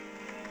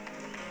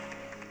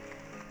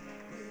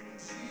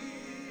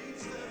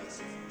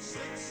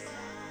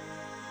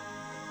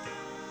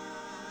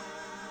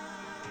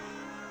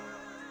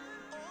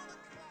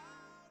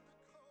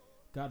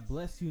God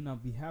bless you, and on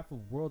behalf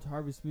of World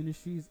Harvest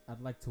Ministries, I'd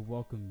like to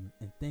welcome you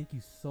and thank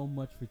you so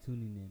much for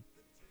tuning in.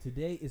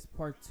 Today is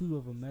part 2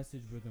 of a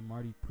message Brother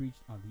Marty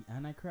preached on the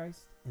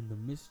Antichrist and the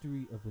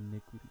mystery of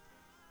iniquity.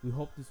 We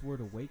hope this word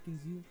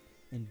awakens you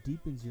and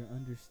deepens your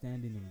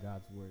understanding in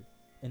God's word.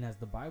 And as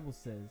the Bible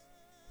says,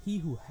 he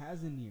who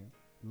has an ear,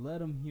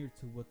 let him hear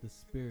to what the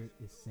Spirit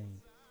is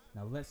saying.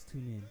 Now let's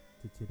tune in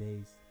to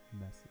today's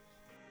message.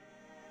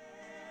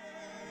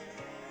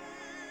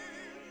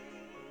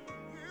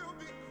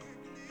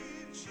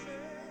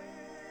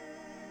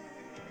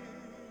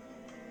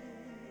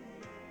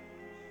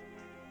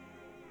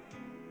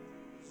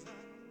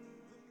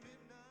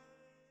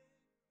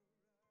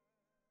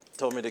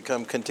 Told me to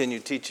come continue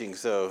teaching,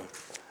 so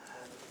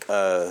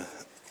that's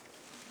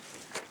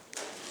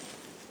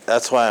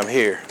why I'm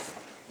here.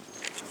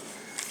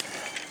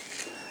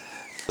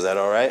 Is that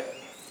all right?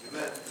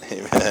 Amen.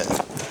 Amen.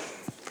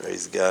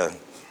 Praise God.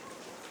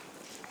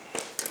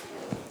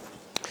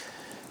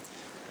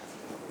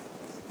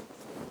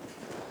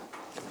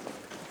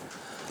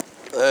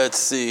 Let's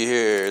see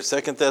here.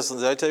 Second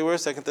Thessalonians. Did I tell you where?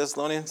 Second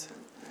Thessalonians.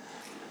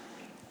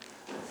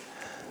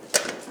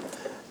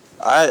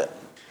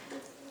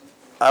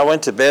 I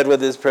went to bed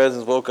with his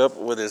presence, woke up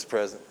with his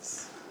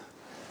presence.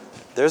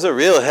 There's a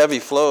real heavy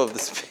flow of the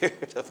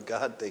Spirit of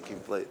God taking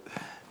place.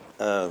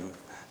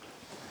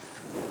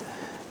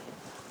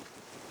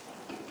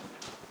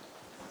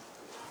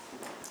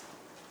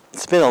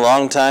 It's been a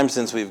long time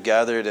since we've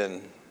gathered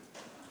and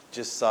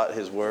just sought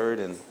His Word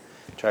and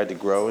tried to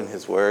grow in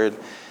His Word.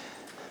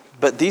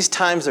 But these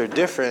times are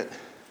different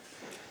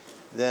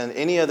than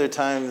any other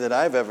time that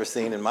I've ever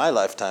seen in my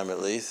lifetime, at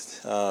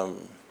least.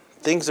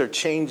 Things are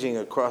changing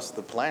across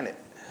the planet,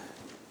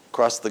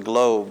 across the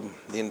globe.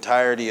 The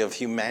entirety of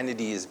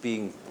humanity is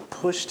being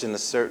pushed in a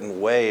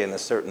certain way, in a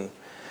certain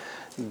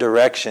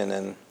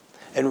direction.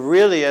 And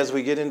really, as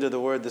we get into the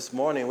Word this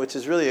morning, which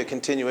is really a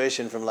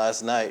continuation from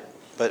last night,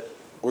 but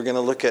we're going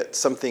to look at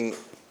something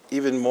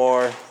even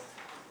more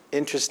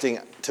interesting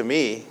to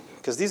me,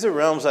 because these are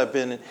realms I've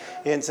been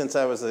in since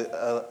I was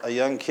a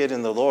young kid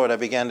in the Lord. I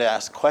began to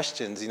ask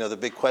questions, the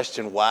big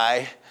question,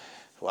 why?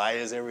 Why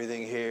is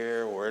everything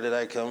here? Where did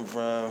I come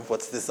from?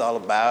 What's this all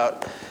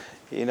about?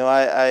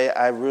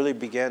 I really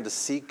began to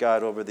seek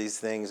God over these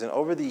things. And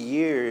over the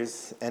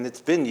years, and it's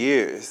been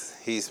years,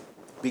 He's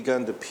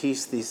begun to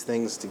piece these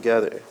things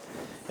together.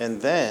 And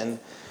then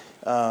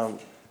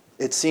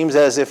it seems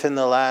as if in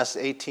the last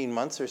 18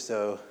 months or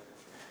so,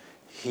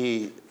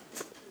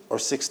 or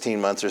 16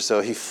 months or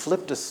so, He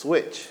flipped a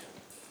switch.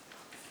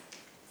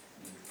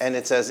 And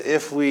it's as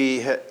if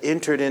we had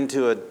entered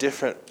into a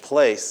different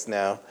place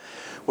now,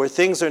 where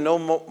things are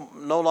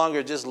no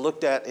longer just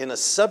looked at in a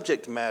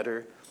subject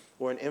matter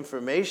or an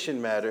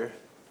information matter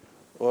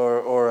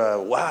or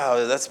a,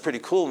 wow, that's a pretty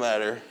cool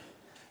matter.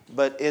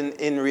 But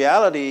in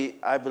reality,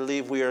 I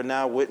believe we are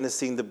now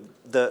witnessing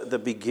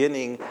the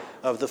beginning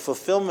of the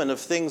fulfillment of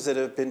things that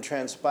have been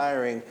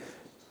transpiring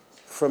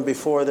from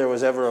before there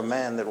was ever a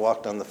man that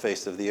walked on the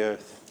face of the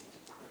earth.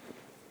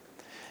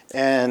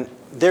 And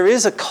there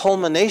is a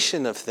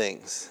culmination of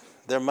things.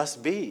 There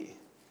must be.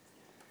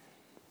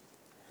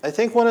 I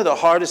think one of the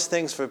hardest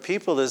things for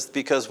people is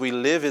because we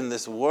live in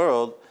this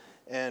world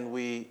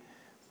and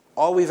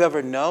all we've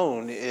ever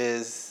known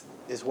is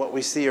what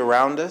we see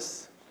around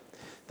us.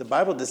 The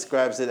Bible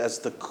describes it as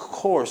the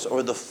course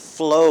or the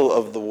flow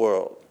of the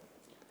world.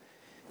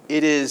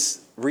 It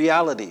is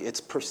reality.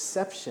 It's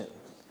perception.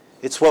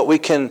 It's what we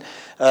can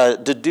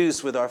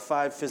deduce with our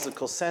 5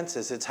 physical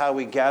senses. It's how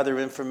we gather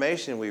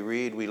information. We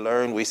read, we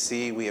learn, we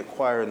see, we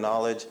acquire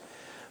knowledge.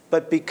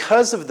 But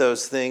because of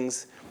those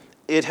things,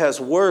 it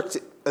has worked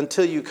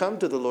until you come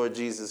to the Lord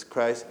Jesus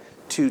Christ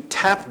to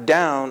tap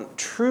down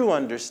true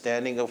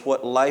understanding of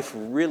what life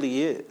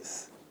really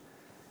is.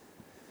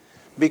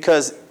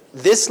 Because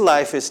this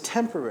life is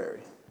temporary.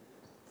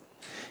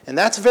 And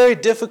that's very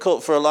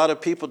difficult for a lot of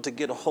people to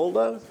get a hold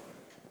of.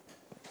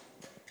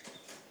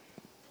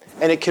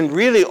 And it can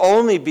really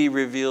only be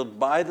revealed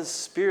by the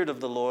Spirit of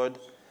the Lord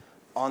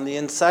on the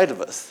inside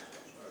of us.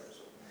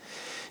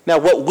 Now,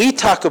 what we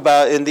talk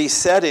about in these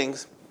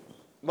settings,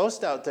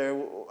 most out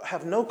there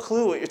have no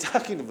clue what you're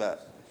talking about.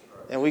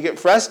 And we get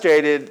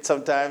frustrated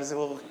sometimes.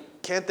 Well,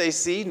 can't they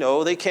see?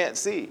 No, they can't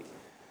see.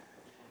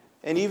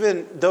 And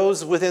even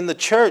those within the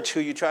church who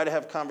you try to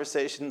have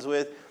conversations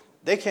with,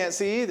 they can't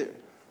see either.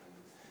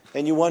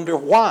 And you wonder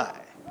why.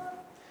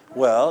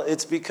 Well,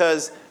 it's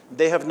because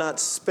they have not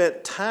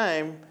spent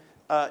time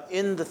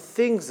in the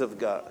things of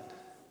God.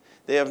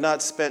 They have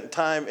not spent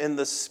time in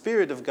the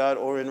Spirit of God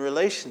or in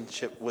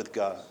relationship with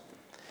God.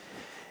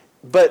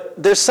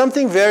 But there's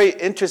something very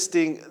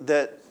interesting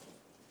that,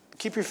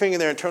 keep your finger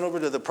there and turn over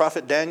to the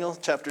prophet Daniel,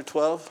 chapter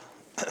 12.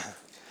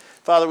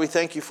 Father, we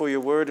thank you for your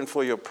word and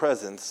for your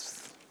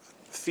presence.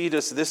 Feed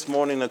us this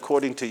morning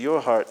according to your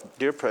heart,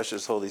 dear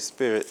precious Holy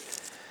Spirit.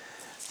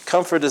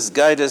 comfort us,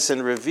 guide us,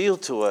 and reveal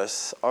to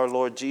us our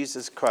Lord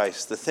Jesus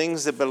Christ, the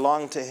things that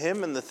belong to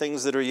him and the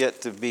things that are yet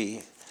to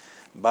be.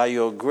 By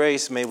your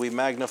grace, may we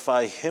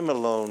magnify him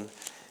alone.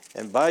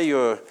 And by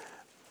your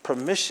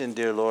permission,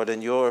 dear Lord,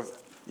 and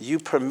you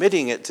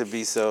permitting it to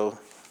be so,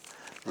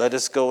 let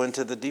us go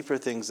into the deeper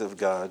things of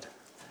God.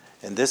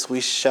 And this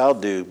we shall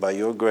do by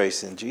your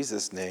grace in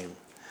Jesus' name.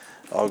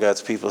 All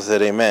God's people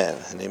said amen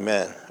and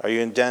amen. Are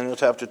you in Daniel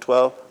chapter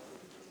 12?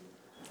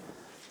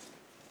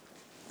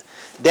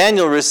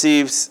 Daniel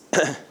receives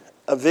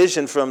a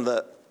vision from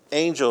the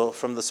angel,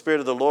 from the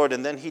Spirit of the Lord,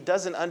 and then he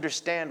doesn't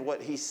understand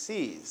what he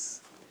sees.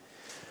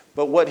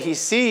 But what he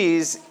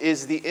sees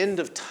is the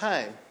end of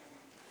time,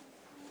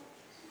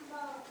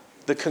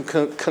 the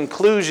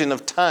conclusion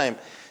of time.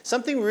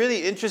 Something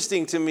really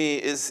interesting to me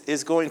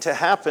is going to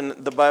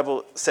happen, the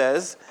Bible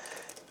says,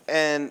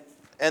 and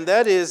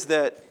that is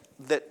that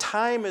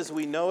time as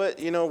we know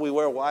it, we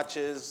wear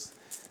watches,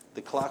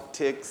 the clock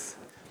ticks,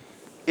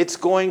 it's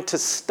going to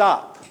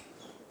stop.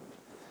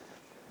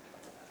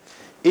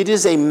 It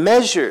is a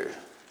measure.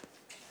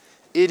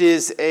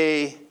 It's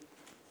a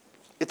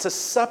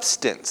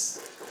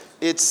substance.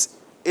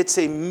 It's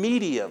a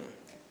medium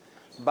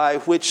by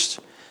which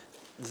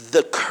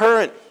the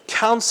current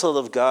counsel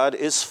of God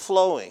is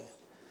flowing.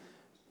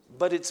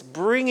 But it's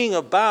bringing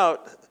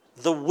about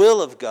the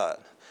will of God,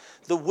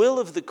 the will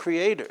of the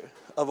Creator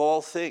of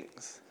all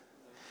things.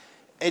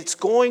 It's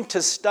going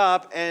to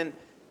stop and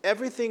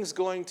everything's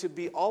going to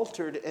be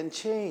altered and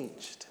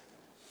changed.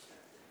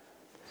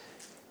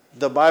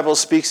 The Bible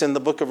speaks in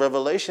the book of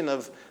Revelation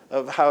of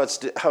how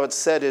it's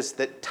said is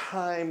that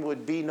time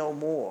would be no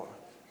more.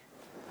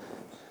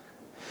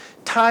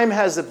 Time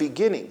has a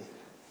beginning.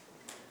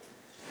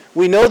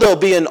 We know there'll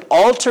be an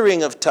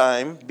altering of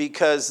time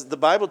because the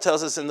Bible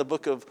tells us in the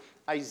book of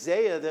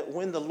Isaiah that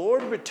when the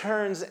Lord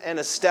returns and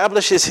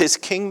establishes his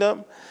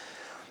kingdom,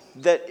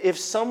 that if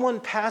someone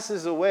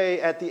passes away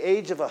at the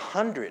age of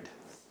 100,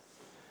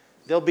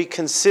 they'll be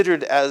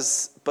considered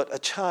as but a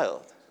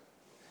child.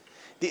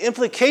 The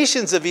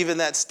implications of even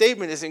that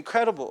statement is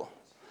incredible,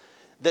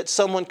 that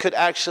someone could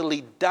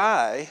actually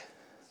die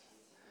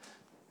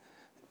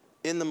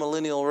in the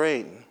millennial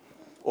reign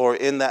or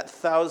in that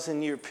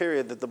 1,000-year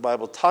period that the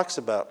Bible talks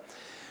about.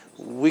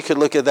 We could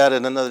look at that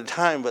at another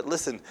time, but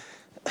listen,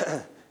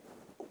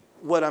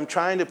 what I'm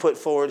trying to put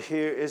forward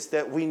here is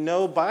that we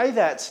know by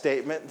that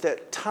statement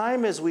that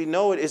time as we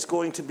know it is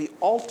going to be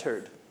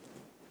altered.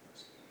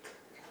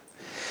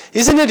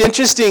 Isn't it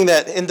interesting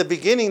that in the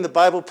beginning the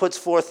Bible puts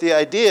forth the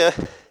idea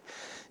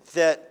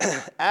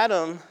that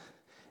Adam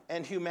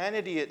and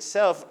humanity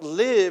itself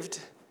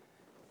lived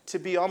to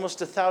be almost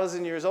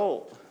 1,000 years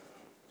old?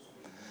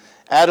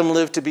 Adam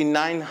lived to be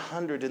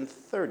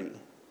 930.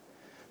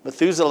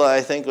 Methuselah,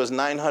 I think, was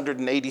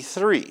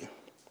 983.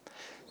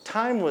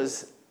 Time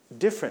was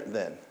different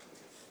then.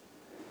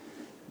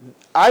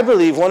 I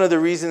believe one of the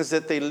reasons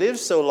that they lived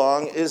so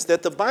long is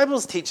that the Bible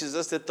teaches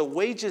us that the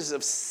wages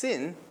of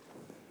sin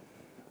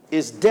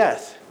is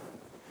death,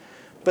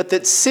 but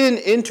that sin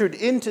entered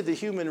into the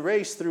human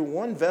race through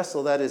one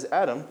vessel, that is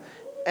Adam,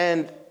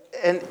 and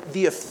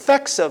the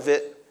effects of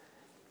it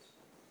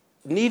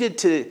needed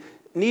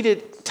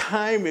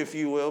time, if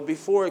you will,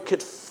 before it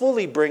could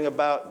fully bring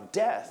about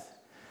death.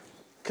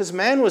 Because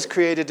man was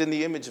created in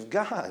the image of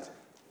God.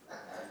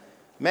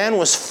 Man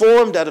was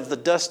formed out of the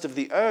dust of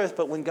the earth,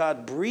 but when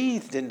God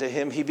breathed into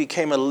him, he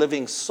became a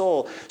living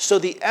soul. So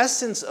the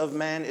essence of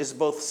man is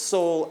both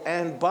soul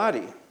and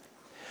body.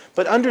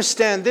 But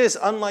understand this,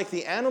 unlike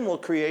the animal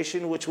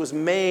creation, which was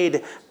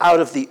made out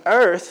of the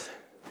earth,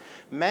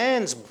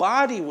 man's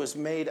body was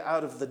made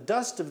out of the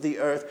dust of the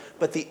earth,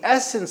 but the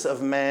essence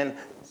of man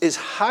is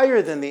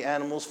higher than the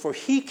animals, for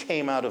he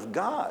came out of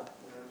God.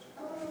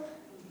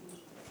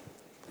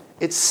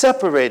 It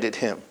separated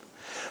him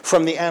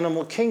from the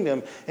animal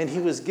kingdom, and he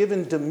was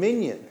given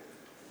dominion.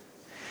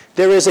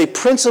 There is a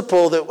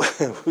principle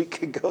that we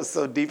could go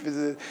so deep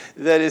into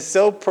that is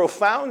so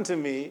profound to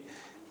me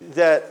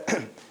that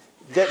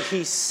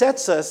he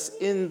sets us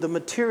in the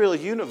material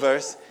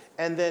universe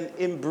and then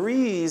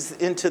imbreathes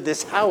into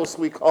this house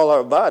we call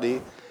our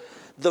body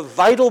the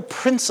vital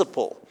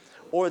principle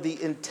or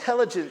the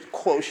intelligent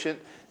quotient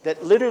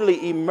that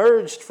literally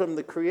emerged from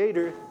the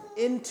Creator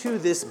into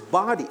this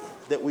body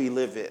that we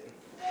live in.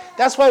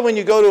 That's why when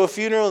you go to a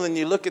funeral and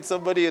you look at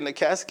somebody in the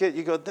casket,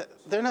 you go,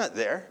 they're not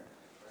there.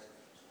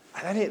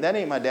 That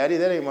ain't my daddy,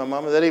 that ain't my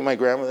mama, that ain't my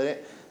grandma,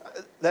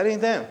 that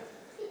ain't them.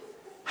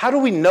 How do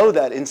we know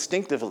that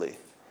instinctively?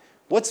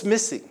 What's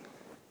missing?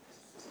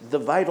 The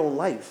vital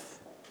life,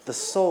 the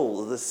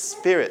soul, the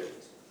spirit.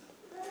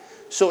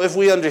 So if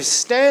we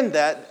understand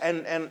that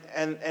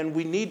and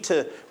we need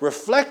to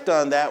reflect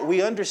on that,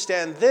 we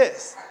understand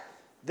this,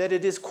 that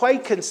it is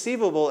quite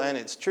conceivable, and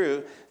it's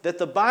true, that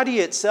the body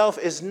itself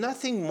is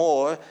nothing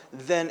more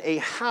than a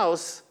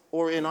house,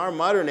 or in our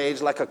modern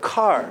age, like a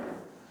car.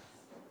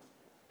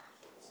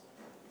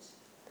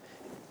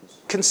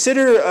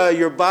 Consider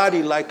your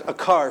body like a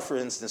car, for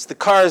instance. The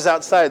cars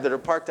outside that are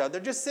parked out,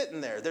 they're just sitting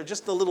there. They're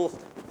just a little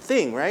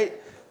thing, right?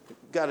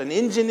 Got an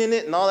engine in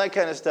it and all that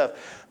kind of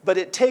stuff. But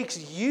it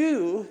takes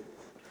you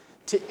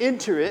to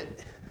enter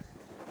it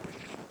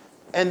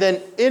and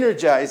then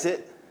energize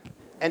it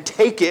and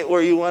take it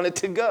where you want it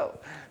to go,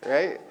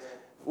 right?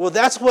 Well,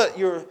 that's what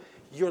your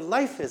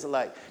life is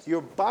like.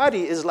 Your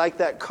body is like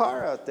that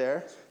car out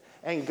there,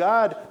 and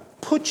God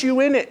put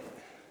you in it.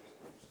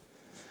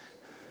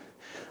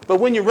 But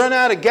when you run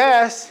out of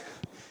gas,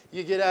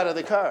 you get out of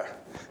the car.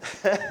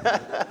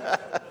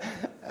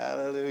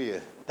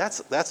 Hallelujah.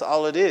 That's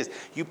all it is.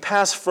 You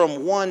pass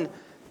from one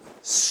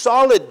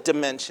solid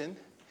dimension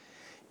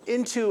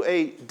into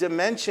a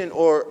dimension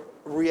or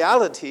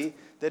reality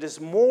that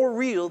is more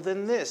real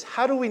than this.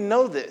 How do we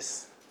know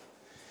this?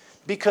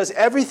 Because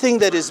everything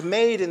that is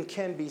made and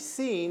can be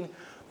seen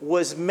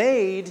was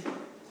made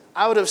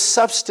out of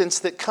substance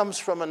that comes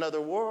from another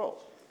world.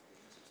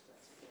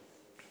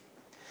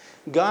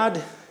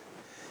 God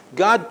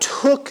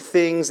took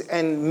things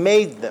and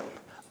made them.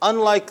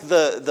 Unlike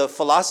the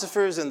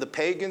philosophers and the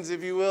pagans,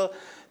 if you will,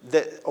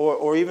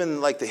 or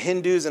even like the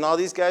Hindus and all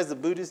these guys, the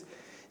Buddhists,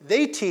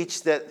 they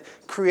teach that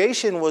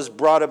creation was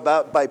brought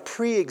about by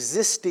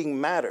pre-existing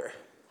matter.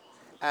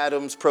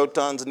 Atoms,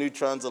 protons,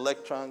 neutrons,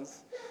 electrons.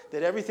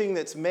 That everything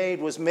that's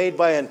made was made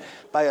by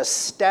a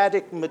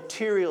static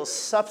material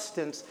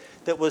substance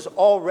that was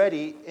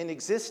already in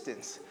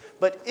existence.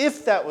 But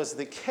if that was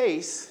the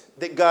case,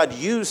 that God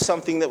used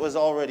something that was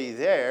already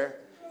there,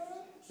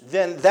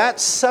 then that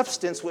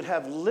substance would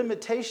have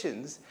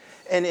limitations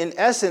and in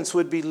essence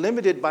would be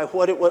limited by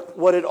what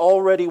it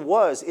already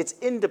was. It's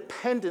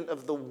independent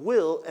of the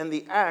will and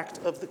the act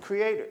of the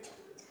Creator.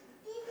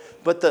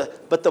 But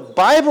the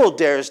Bible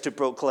dares to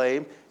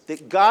proclaim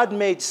that God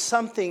made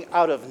something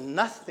out of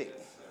nothing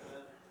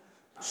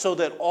so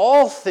that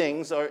all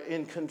things are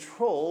in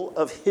control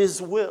of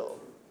His will.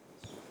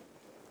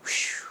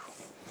 Whew.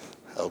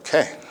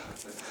 Okay.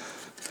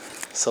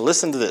 So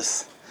listen to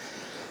this.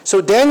 So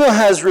Daniel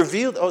has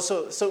revealed,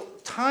 so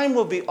time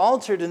will be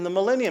altered in the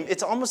millennium.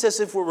 It's almost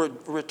as if we're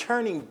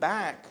returning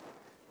back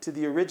to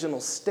the original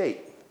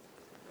state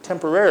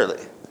temporarily.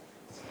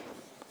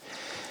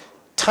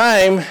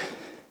 Time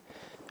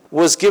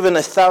was given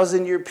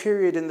 1,000-year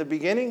period in the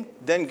beginning.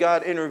 Then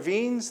God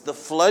intervenes. The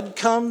flood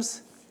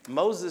comes.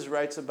 Moses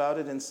writes about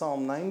it in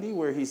Psalm 90,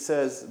 where he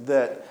says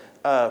that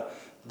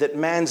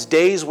man's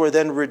days were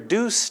then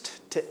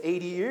reduced to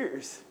 80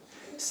 years.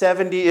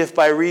 70 if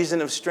by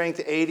reason of strength,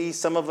 80.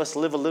 Some of us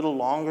live a little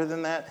longer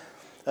than that.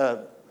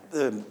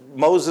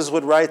 Moses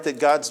would write that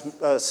God's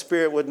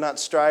spirit would not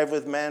strive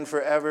with man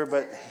forever,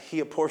 but he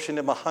apportioned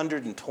him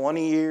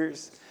 120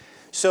 years.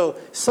 So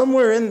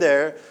somewhere in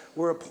there,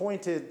 we're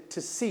appointed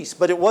to cease.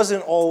 But it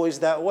wasn't always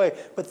that way.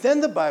 But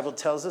then the Bible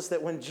tells us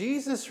that when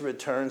Jesus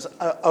returns,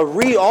 a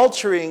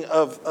re-altering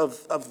of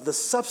the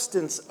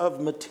substance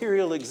of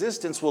material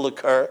existence will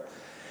occur,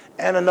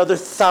 and another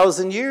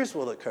 1,000 years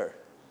will occur.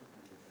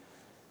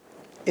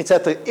 It's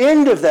at the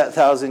end of that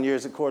 1,000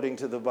 years, according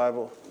to the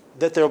Bible,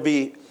 that there'll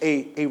be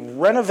a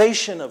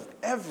renovation of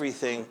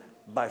everything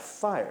by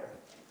fire.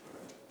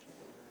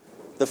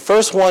 The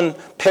first one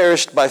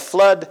perished by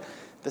flood.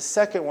 The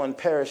second one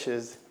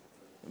perishes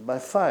by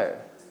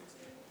fire.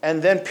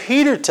 And then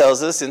Peter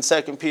tells us in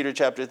 2 Peter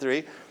chapter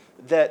 3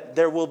 that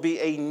there will be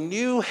a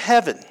new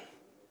heaven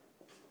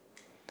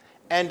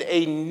and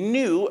a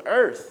new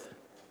earth,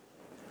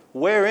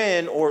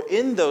 wherein or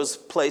in those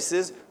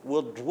places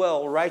will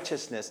dwell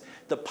righteousness.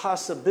 The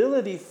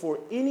possibility for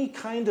any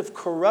kind of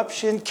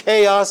corruption,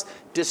 chaos,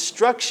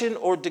 destruction,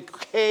 or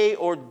decay,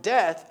 or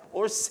death,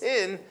 or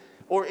sin,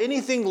 or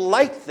anything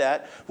like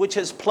that, which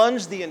has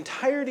plunged the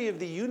entirety of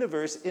the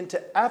universe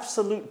into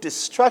absolute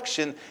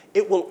destruction,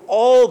 it will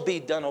all be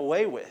done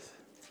away with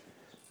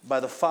by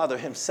the Father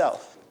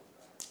Himself.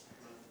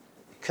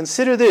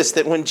 Consider this,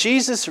 that when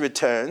Jesus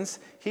returns,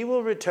 He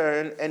will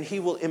return and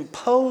He will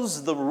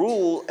impose the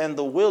rule and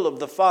the will of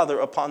the Father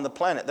upon the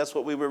planet. That's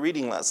what we were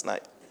reading last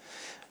night.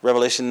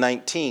 Revelation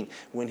 19,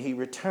 when He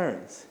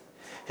returns,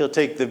 He'll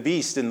take the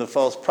beast and the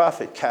false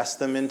prophet, cast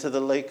them into the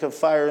lake of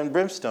fire and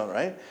brimstone,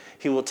 right?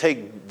 He will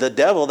take the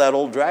devil, that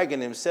old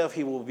dragon himself,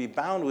 he will be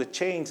bound with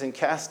chains and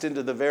cast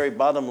into the very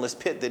bottomless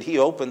pit that he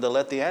opened to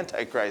let the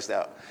Antichrist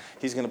out.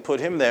 He's going to put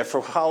him there for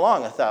how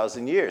long?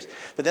 1,000 years.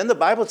 But then the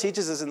Bible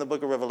teaches us in the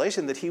book of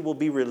Revelation that he will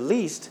be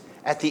released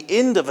at the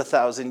end of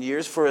 1,000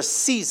 years for a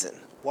season.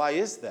 Why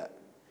is that?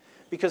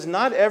 Because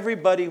not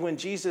everybody, when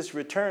Jesus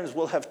returns,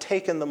 will have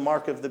taken the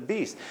mark of the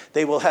beast.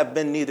 They will have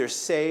been neither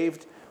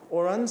saved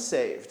or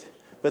unsaved.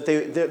 But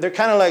they're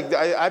kind of like,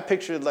 I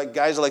picture like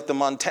guys like the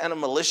Montana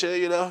militia,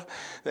 you know.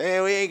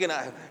 Hey, we ain't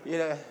gonna, you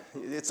know,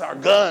 it's our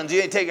guns. You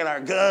ain't taking our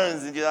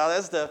guns and all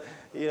that stuff.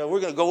 You know, we're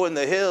gonna go in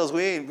the hills.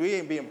 We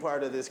ain't being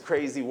part of this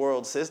crazy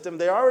world system.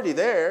 They're already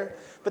there,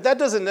 but that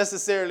doesn't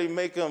necessarily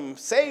make them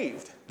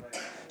saved.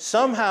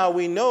 Somehow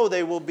we know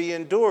they will be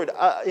endured.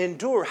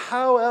 Endure.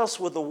 How else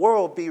would the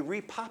world be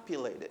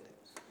repopulated?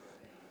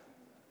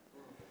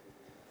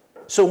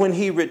 So when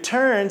he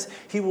returns,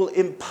 he will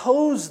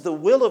impose the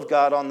will of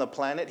God on the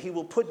planet. He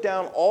will put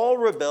down all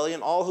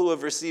rebellion, all who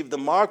have received the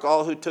mark,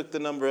 all who took the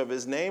number of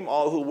his name,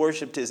 all who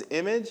worshiped his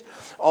image,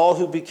 all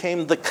who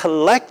became the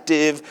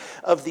collective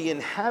of the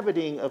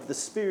inhabiting of the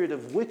spirit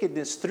of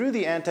wickedness through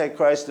the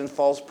Antichrist and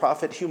false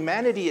prophet.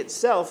 Humanity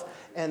itself,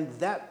 and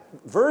that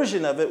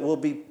version of it will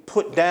be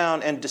put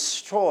down and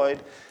destroyed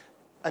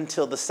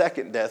until the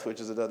second death, which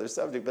is another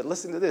subject. But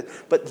listen to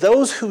this. But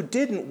those who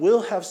didn't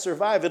will have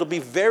survived. It'll be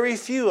very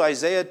few.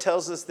 Isaiah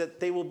tells us that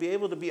they will be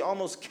able to be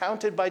almost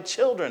counted by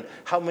children.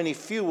 How many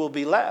few will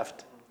be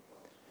left?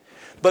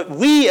 But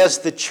we as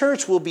the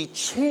church will be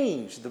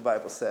changed, the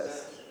Bible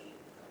says.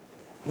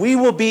 We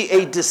will be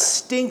a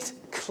distinct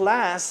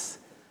class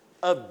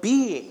of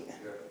being.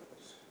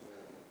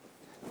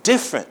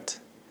 Different.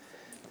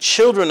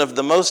 Children of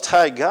the Most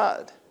High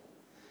God.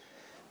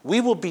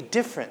 We will be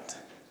different.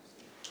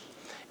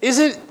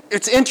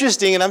 It's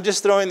interesting, and I'm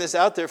just throwing this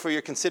out there for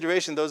your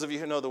consideration, those of you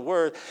who know the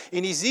word.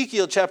 In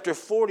Ezekiel chapter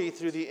 40,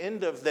 through the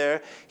end of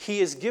there, he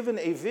is given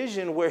a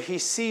vision where he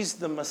sees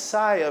the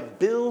Messiah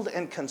build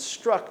and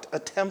construct a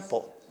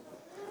temple,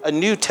 a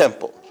new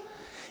temple,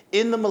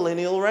 in the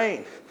millennial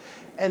reign.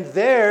 And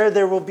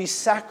there will be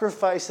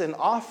sacrifice and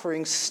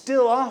offering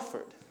still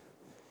offered.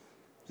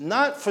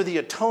 Not for the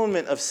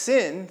atonement of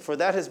sin, for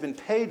that has been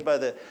paid by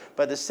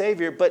the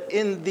Savior, but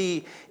in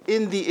the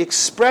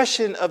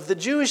expression of the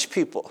Jewish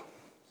people.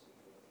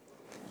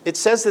 It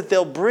says that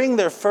they'll bring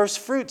their first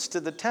fruits to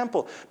the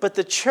temple. But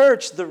the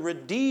church, the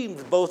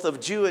redeemed, both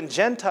of Jew and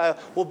Gentile,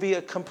 will be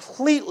a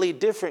completely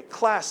different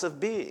class of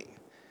being.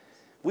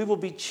 We will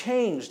be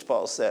changed,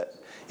 Paul said,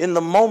 in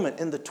the moment,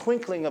 in the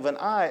twinkling of an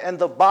eye. And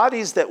the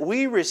bodies that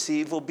we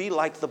receive will be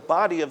like the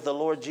body of the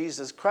Lord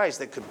Jesus Christ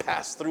that could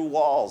pass through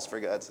walls, for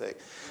God's sake.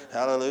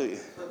 Hallelujah.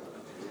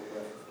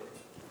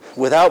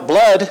 Without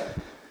blood,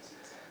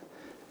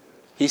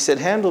 he said,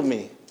 handle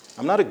me.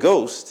 I'm not a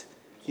ghost.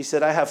 He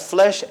said, I have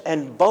flesh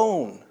and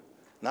bone,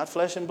 not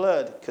flesh and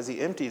blood, because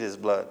he emptied his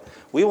blood.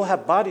 We will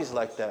have bodies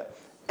like that.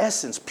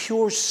 Essence,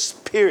 pure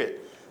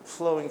spirit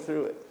flowing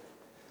through it.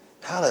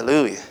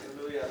 Hallelujah.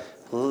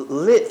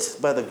 Lit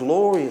by the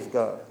glory of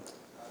God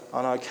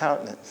on our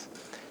countenance.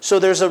 So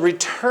there's a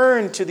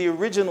return to the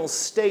original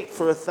state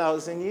for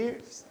 1,000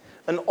 years.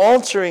 An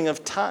altering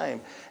of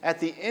time. At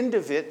the end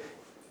of it,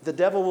 the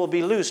devil will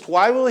be loosed.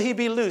 Why will he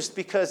be loosed?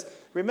 Because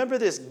remember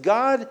this,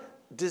 God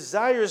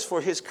desires for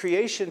his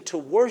creation to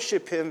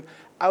worship him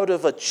out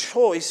of a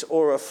choice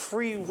or a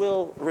free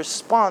will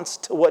response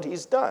to what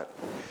he's done.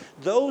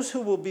 Those who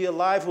will be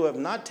alive who have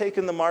not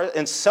taken the mark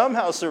and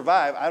somehow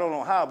survive, I don't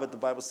know how, but the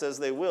Bible says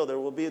they will. There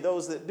will be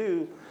those that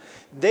do.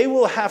 They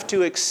will have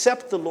to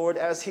accept the Lord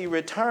as he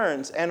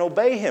returns and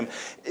obey him.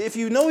 If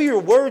you know your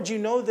word, you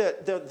know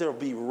that there'll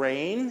be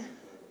rain,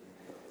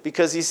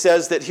 because he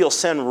says that he'll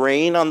send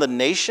rain on the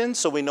nations,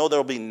 so we know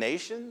there'll be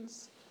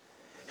nations.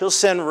 He'll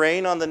send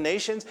rain on the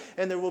nations,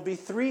 and there will be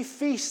 3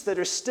 feasts that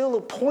are still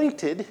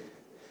appointed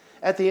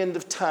at the end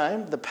of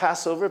time, the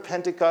Passover,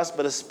 Pentecost,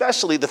 but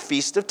especially the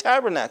Feast of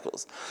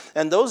Tabernacles.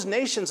 And those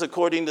nations,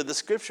 according to the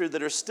scripture,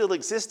 that are still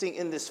existing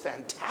in this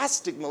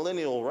fantastic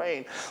millennial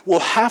reign will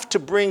have to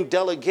bring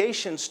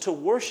delegations to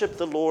worship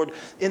the Lord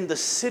in the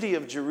city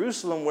of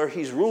Jerusalem, where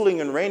he's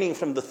ruling and reigning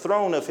from the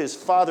throne of his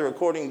father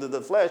according to the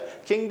flesh,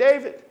 King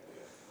David.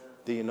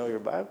 Do you know your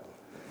Bible?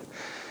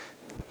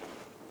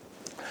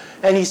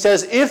 And he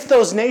says, if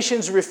those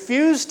nations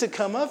refuse to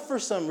come up for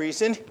some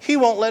reason, he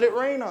won't let it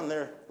rain on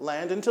their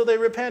land until they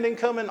repent and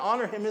come and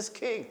honor him as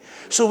king.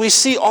 So we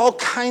see all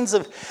kinds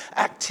of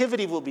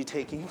activity will be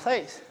taking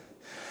place.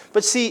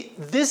 But see,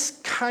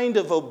 this kind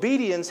of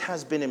obedience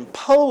has been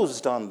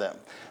imposed on them.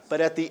 But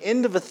at the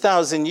end of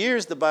 1,000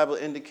 years, the Bible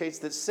indicates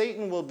that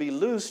Satan will be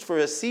loosed for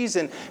a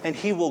season, and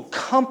he will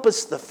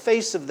compass the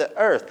face of the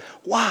earth.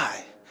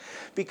 Why?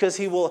 Because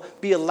he will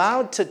be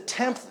allowed to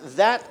tempt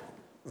that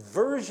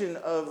version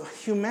of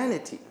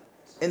humanity,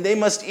 and they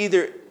must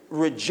either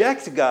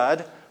reject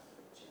God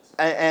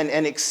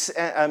and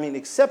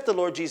accept the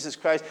Lord Jesus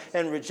Christ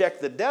and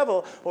reject the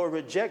devil, or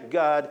reject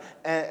God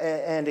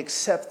and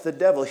accept the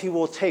devil. He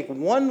will take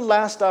one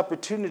last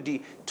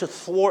opportunity to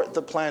thwart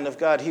the plan of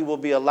God. He will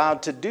be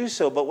allowed to do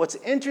so. But what's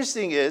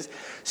interesting is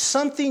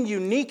something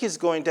unique is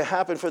going to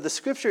happen, for the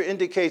scripture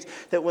indicates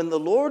that when the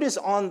Lord is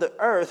on the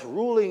earth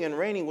ruling and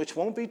reigning, which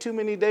won't be too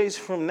many days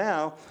from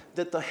now,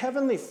 that the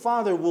Heavenly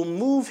Father will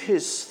move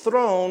his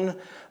throne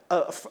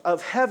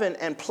of heaven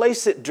and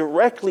place it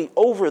directly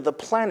over the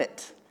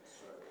planet.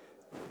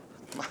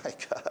 My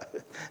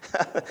God.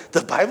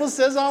 The Bible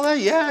says all that?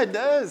 Yeah, it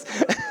does.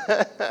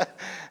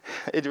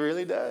 It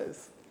really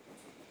does.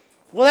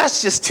 Well,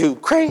 that's just too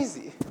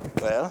crazy.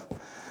 Well,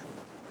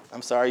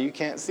 I'm sorry you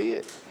can't see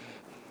it.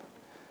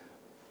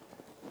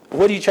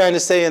 What are you trying to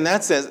say in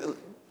that sense?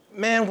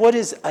 Man, what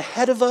is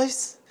ahead of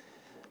us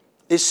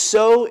is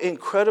so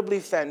incredibly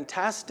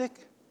fantastic.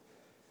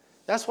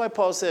 That's why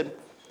Paul said,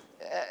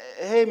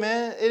 hey,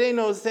 man, it ain't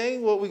no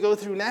thing what we go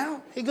through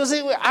now. He goes,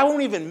 hey, I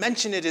won't even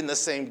mention it in the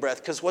same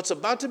breath, because what's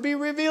about to be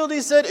revealed,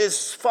 he said,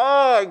 is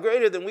far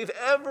greater than we've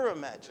ever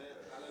imagined.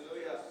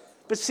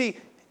 But see,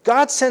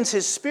 God sends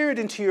his Spirit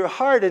into your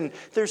heart, and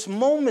there's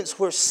moments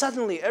where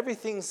suddenly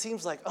everything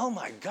seems like, oh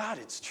my God,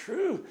 it's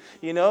true.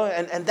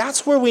 And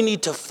that's where we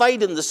need to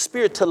fight in the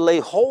Spirit to lay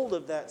hold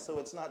of that so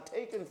it's not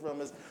taken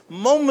from us.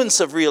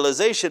 Moments of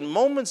realization,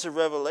 moments of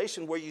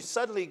revelation where you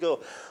suddenly go,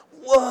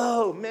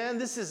 whoa, man,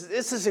 this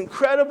is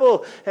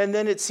incredible. And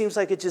then it seems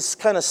like it just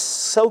kind of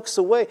soaks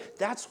away.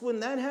 That's when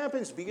that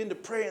happens. Begin to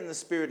pray in the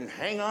Spirit and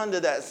hang on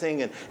to that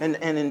thing and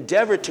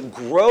endeavor to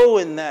grow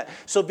in that.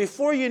 So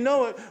before you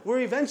know it,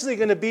 we're eventually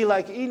going to be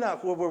like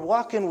Enoch, where we're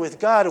walking with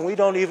God and we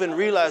don't even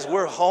realize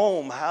we're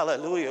home.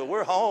 Hallelujah.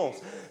 We're home.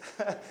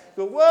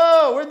 Go,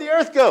 whoa, where'd the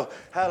earth go?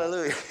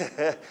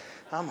 Hallelujah.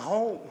 I'm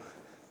home.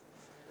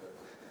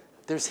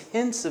 There's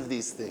hints of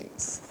these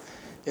things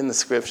in the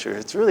Scripture.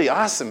 It's really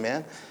awesome,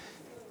 man.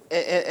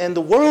 And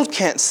the world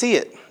can't see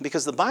it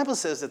because the Bible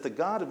says that the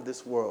God of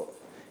this world,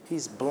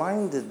 he's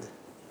blinded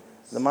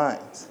the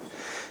minds.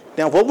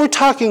 Now, what we're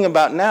talking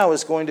about now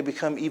is going to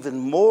become even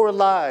more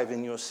alive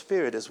in your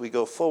spirit as we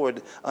go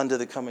forward under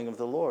the coming of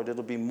the Lord.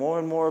 It'll be more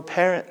and more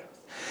apparent.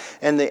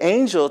 And the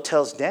angel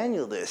tells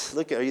Daniel this.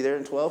 Look, are you there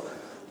in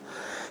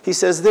 12? He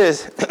says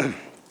this.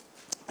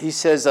 He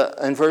says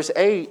in verse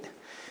 8,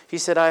 he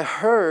said, I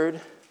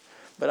heard,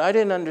 but I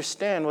didn't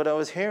understand what I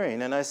was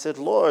hearing. And I said,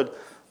 Lord,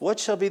 what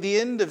shall be the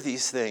end of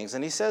these things?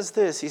 And he says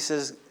this. He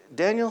says,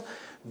 Daniel,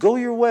 go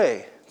your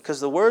way. Because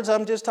the words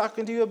I'm just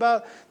talking to you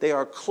about, they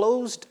are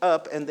closed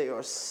up and they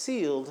are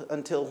sealed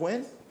until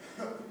when?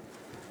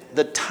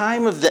 The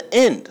time of the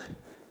end.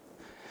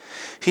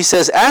 He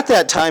says, at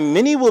that time,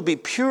 many will be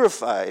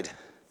purified.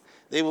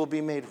 They will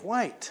be made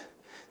white.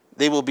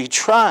 They will be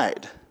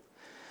tried.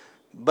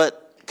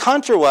 But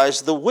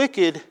contrariwise, the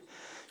wicked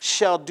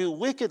shall do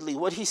wickedly.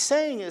 What he's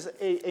saying is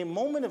a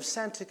moment of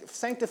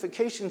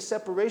sanctification,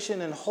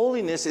 separation, and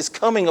holiness is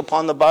coming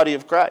upon the body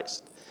of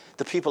Christ,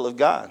 the people of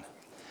God.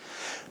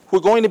 We're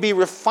going to be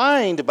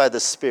refined by the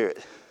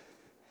Spirit.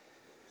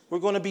 We're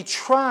going to be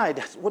tried.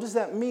 What does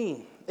that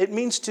mean? It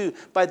means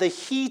by the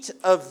heat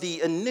of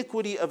the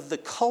iniquity of the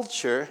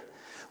culture,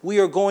 we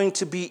are going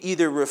to be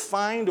either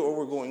refined or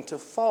we're going to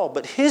fall.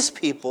 But his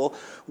people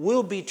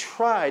will be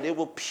tried. It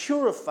will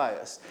purify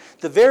us.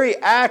 The very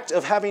act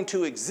of having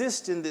to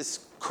exist in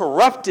this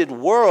corrupted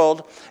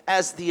world,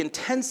 as the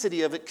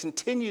intensity of it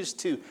continues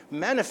to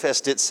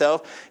manifest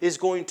itself, is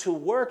going to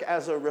work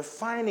as a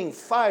refining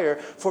fire.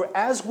 For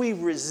as we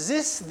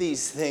resist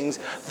these things,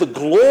 the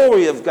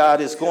glory of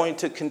God is going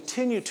to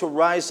continue to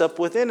rise up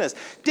within us.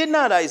 Did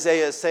not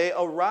Isaiah say,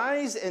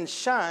 arise and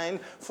shine,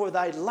 for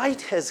thy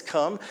light has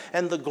come,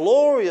 and the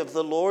glory of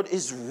the Lord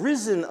is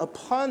risen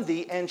upon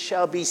thee, and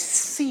shall be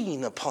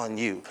seen upon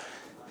you.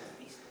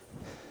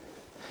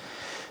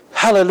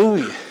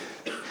 Hallelujah.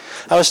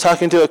 I was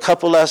talking to a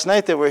couple last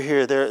night that were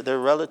here. They're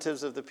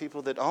relatives of the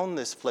people that own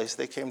this place.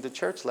 They came to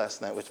church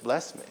last night, which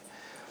blessed me.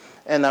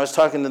 And I was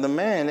talking to the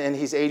man, and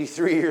he's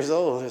 83 years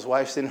old. His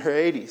wife's in her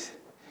 80s.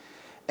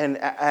 And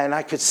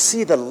I could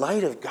see the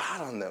light of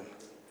God on them,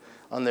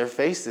 on their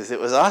faces. It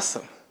was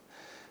awesome.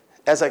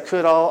 As I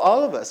could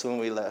all of us when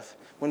we left.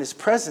 When his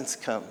presence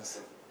comes,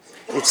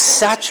 it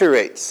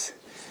saturates.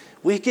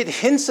 We get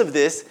hints of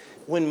this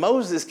when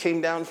Moses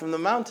came down from the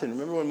mountain.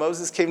 Remember when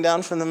Moses came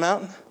down from the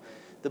mountain?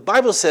 The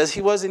Bible says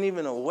he wasn't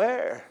even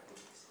aware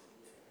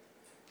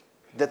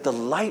that the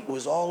light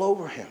was all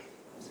over him.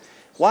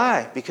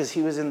 Why? Because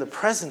he was in the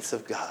presence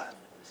of God.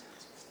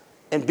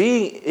 And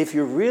if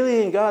you're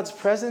really in God's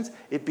presence,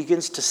 it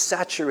begins to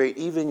saturate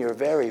even your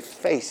very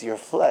face, your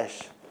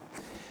flesh.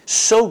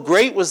 So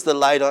great was the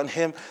light on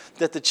him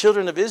that the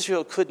children of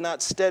Israel could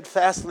not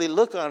steadfastly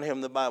look on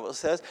him, the Bible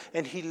says.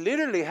 And he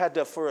literally had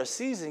to, for a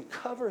season,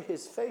 cover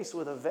his face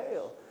with a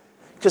veil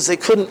because they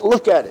couldn't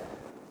look at it.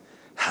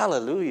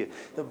 Hallelujah.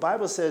 The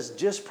Bible says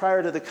just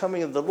prior to the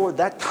coming of the Lord,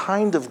 that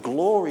kind of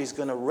glory is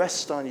going to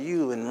rest on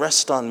you and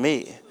rest on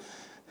me.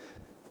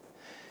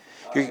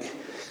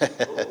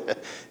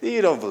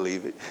 You don't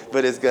believe it,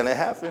 but it's going to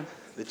happen.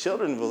 The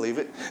children believe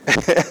it.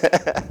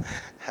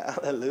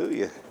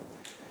 Hallelujah.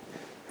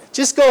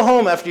 Just go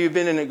home after you've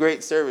been in a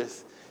great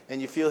service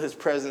and you feel his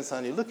presence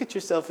on you. Look at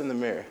yourself in the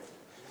mirror.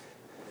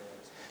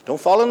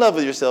 Don't fall in love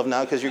with yourself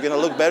now because you're going to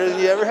look better than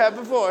you ever have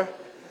before.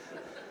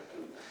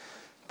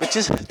 But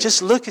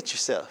just look at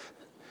yourself.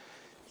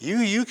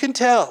 You can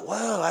tell,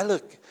 wow, I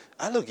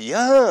look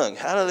young.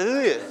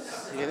 Hallelujah.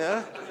 You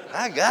know,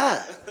 my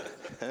God.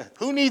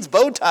 Who needs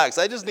Botox?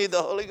 I just need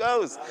the Holy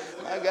Ghost.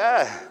 My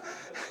God.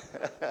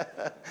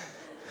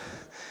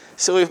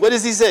 So what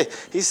does he say?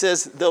 He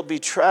says they'll be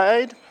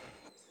tried.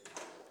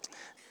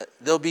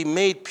 They'll be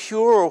made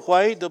pure or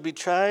white. They'll be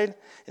tried. And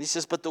he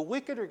says, but the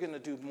wicked are going to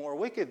do more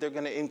wicked. They're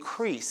going to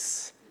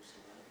increase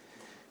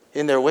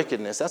in their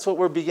wickedness. That's what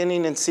we're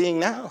beginning and seeing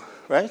now,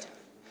 right?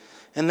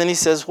 And then he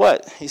says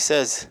what? He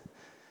says,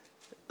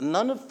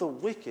 none of the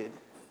wicked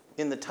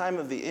in the time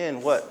of the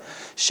end, what?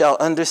 Shall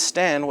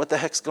understand what the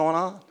heck's going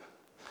on.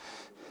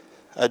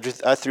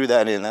 I threw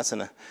that in. That's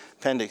an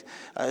appendix.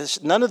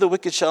 None of the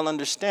wicked shall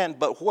understand,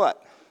 but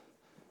what?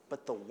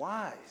 But the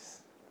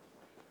wise,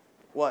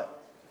 what?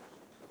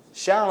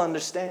 Shall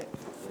understand.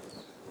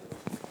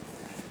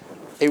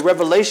 a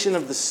revelation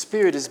of the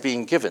Spirit is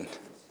being given,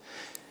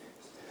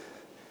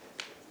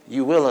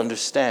 you will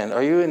understand.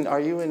 Are you in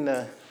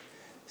 2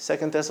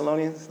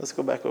 Thessalonians? Let's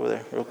go back over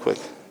there real quick.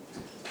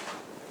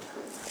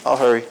 I'll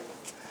hurry.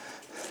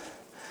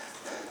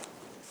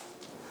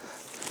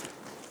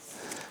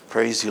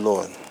 Praise you,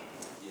 Lord.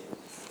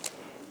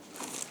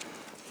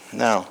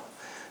 Now,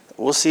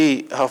 we'll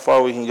see how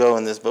far we can go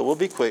in this, but we'll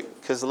be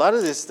quick, because a lot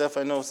of this stuff,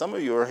 I know some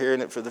of you are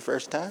hearing it for the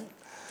first time,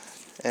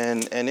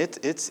 and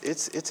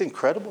it's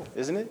incredible,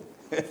 isn't it?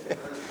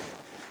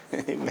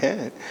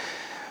 Amen.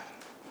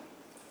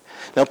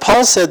 Now,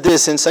 Paul said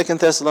this in 2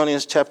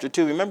 Thessalonians chapter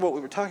 2. Remember what we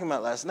were talking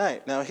about last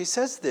night. Now, he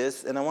says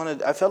this, and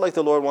I felt like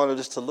the Lord wanted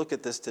us to look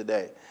at this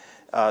today,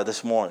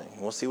 this morning.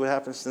 We'll see what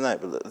happens tonight,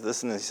 but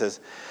listen, he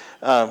says,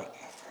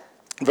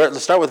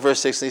 let's start with verse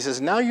 6. He says,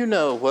 now you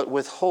know what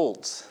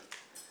withholds,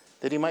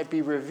 that he might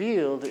be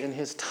revealed in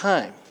his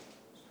time.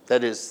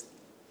 That is,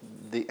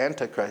 the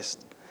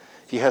Antichrist.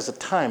 He has a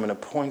time, an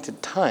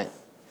appointed time.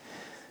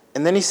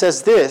 And then he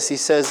says this, he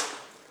says,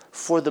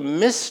 for the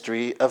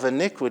mystery of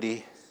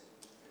iniquity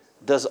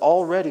does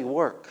already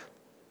work.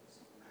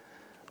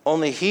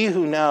 Only he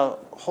who now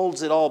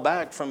holds it all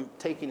back from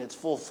taking its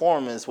full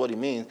form is what he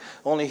means.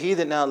 Only he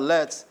that now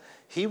lets,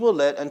 he will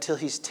let until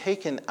he's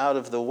taken out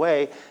of the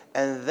way,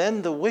 and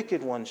then the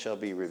wicked one shall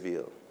be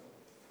revealed.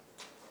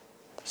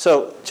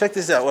 So check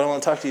this out. What I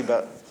want to talk to you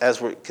about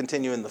as we're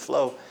continuing the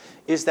flow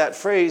is that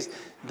phrase,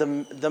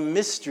 the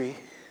mystery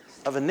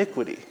of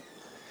iniquity.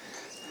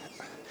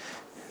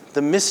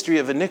 The mystery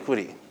of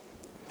iniquity.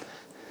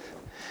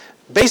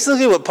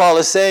 Basically what Paul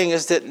is saying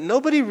is that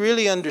nobody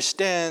really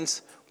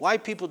understands why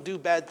people do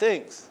bad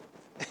things.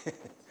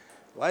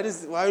 Why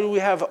do we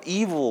have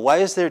evil? Why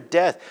is there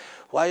death?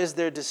 Why is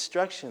there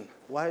destruction?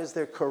 Why is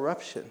there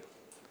corruption?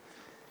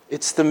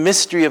 It's the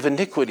mystery of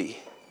iniquity.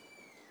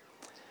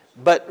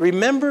 But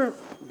remember,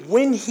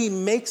 when he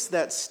makes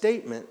that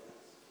statement,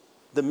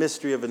 the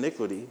mystery of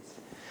iniquity,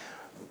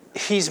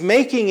 he's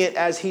making it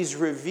as he's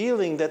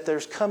revealing that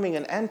there's coming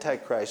an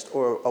Antichrist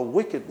or a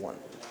wicked one,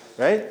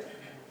 right?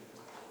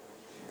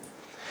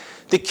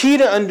 The key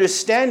to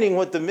understanding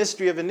what the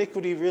mystery of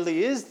iniquity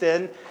really is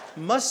then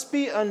must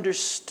be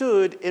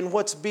understood in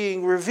what's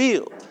being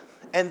revealed.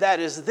 And that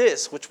is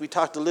this, which we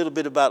talked a little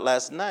bit about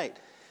last night,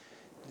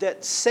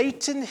 that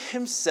Satan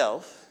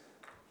himself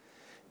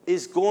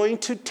is going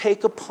to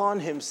take upon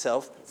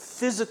himself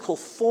physical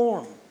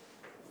form.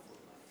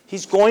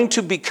 He's going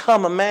to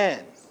become a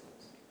man.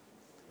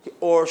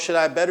 Or should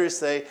I better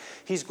say,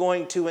 he's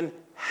going to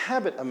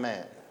inhabit a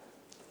man.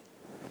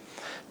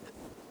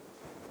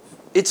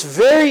 It's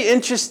very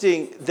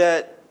interesting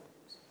that,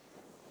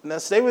 now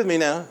stay with me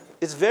now,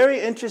 it's very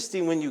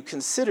interesting when you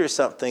consider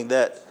something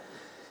that,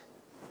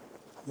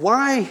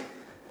 why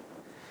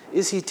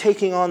is he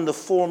taking on the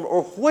form,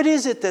 or what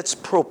is it that's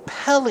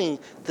propelling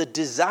the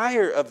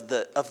desire of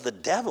the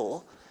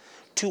devil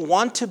to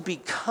want to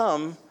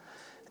become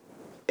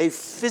a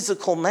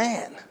physical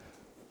man?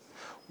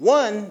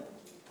 One,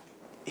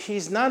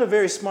 he's not a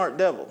very smart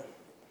devil.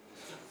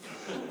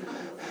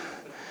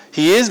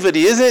 He is, but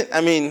he isn't.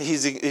 I mean,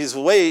 he's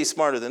way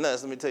smarter than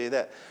us, let me tell you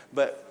that.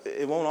 But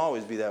it won't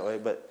always be that way.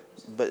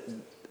 But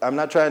I'm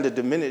not trying to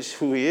diminish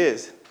who he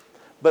is.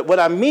 But what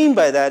I mean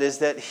by that is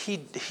that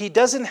he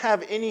doesn't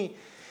have any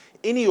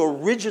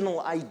original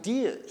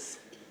ideas.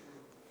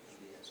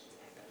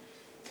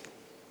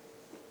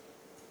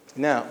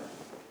 Now,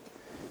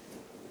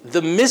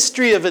 the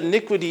mystery of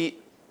iniquity,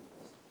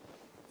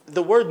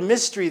 the word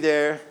mystery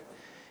there,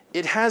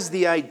 it has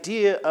the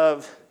idea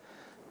of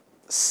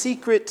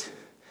secret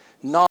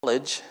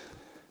knowledge,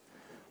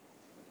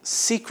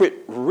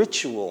 secret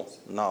ritual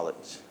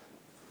knowledge.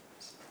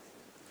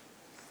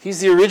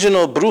 He's the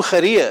original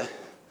brujeria.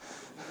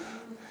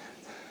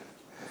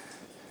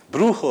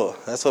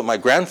 Brujo, that's what my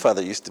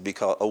grandfather used to be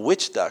called, a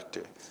witch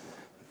doctor.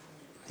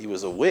 He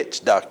was a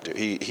witch doctor.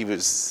 He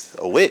was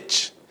a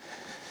witch.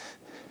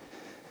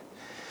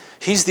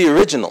 He's the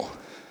original.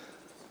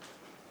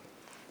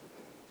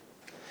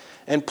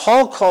 And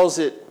Paul calls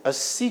it a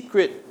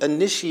secret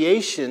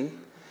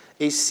initiation,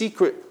 a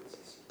secret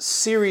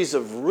series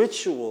of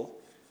ritual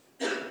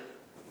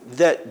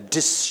that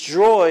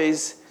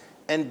destroys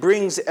and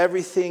brings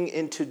everything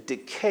into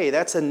decay.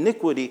 That's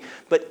iniquity.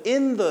 But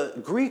in the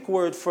Greek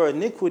word for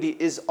iniquity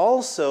is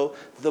also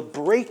the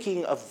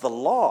breaking of the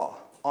law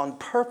on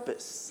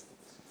purpose.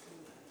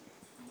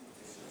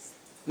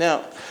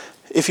 Now,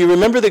 if you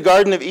remember the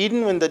Garden of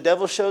Eden when the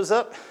devil shows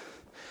up,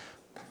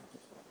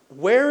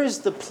 where is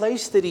the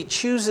place that he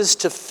chooses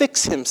to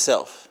fix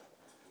himself?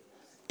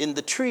 In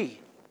the tree.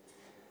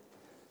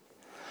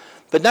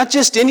 But not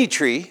just any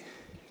tree.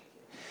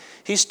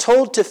 He's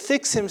told to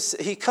fix him.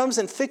 He comes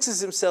and fixes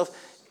himself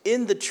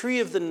in the tree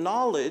of the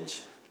knowledge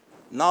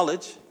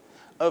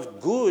of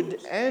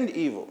good and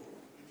evil.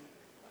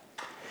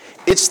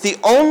 It's the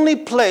only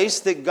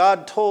place that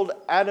God told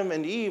Adam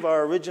and Eve,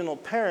 our original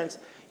parents,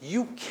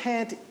 you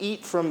can't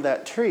eat from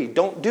that tree.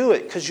 Don't do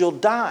it because you'll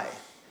die.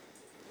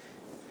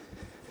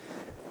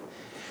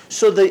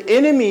 So the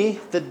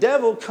enemy, the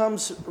devil,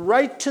 comes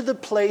right to the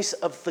place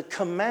of the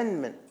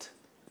commandment,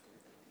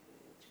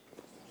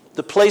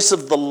 the place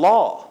of the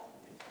law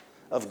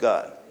of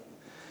God.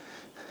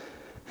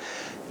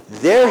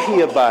 There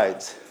he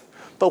abides.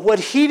 But what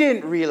he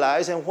didn't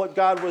realize, and what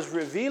God was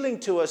revealing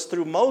to us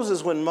through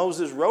Moses when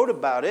Moses wrote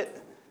about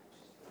it,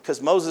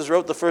 because Moses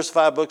wrote the first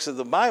 5 books of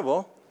the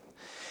Bible,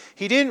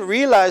 he didn't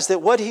realize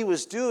that what he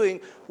was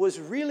doing was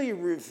really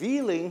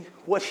revealing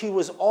what he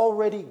was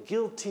already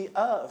guilty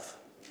of,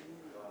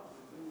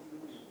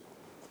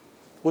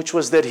 which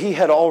was that he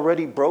had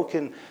already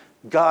broken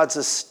God's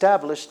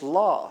established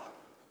law.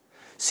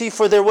 See,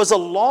 for there was a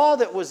law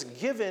that was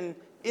given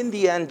in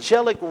the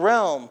angelic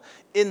realm,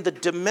 in the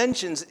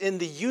dimensions, in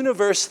the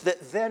universe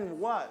that then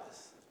was.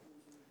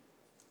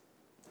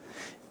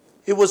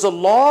 It was a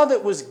law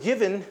that was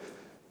given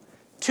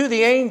to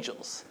the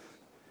angels.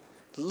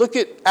 Look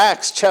at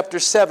Acts chapter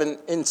 7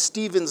 in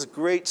Stephen's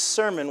great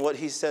sermon, what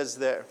he says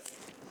there.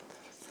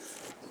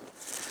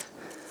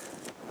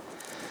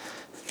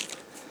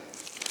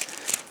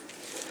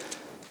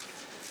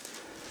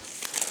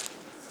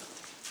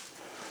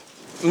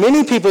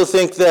 Many people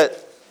think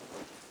that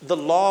the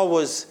law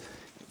was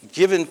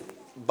given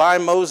by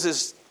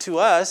Moses to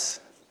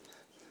us,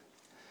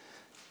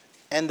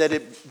 and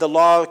that the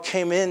law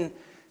came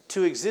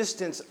into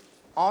existence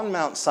on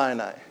Mount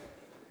Sinai.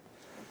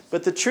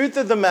 But the truth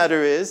of the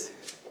matter is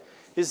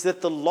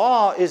that the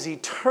law is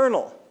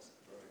eternal.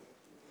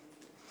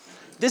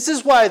 This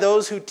is why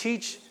those who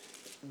teach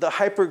the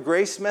hyper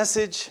grace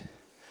message,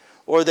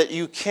 or that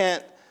you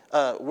can't,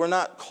 we're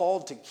not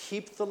called to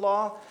keep the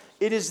law,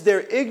 it is their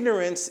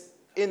ignorance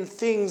in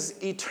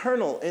things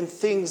eternal, in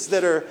things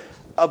that are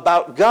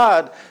about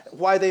God,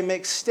 why they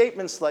make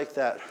statements like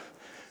that.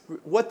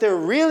 What they're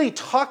really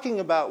talking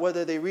about,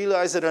 whether they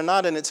realize it or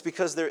not, and it's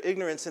because their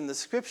ignorance in the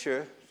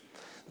scripture,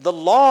 the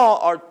law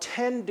are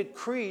 10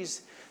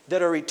 decrees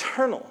that are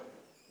eternal.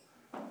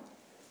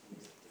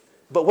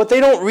 But what they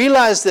don't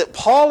realize that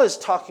Paul is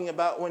talking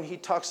about when he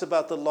talks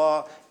about the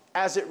law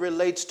as it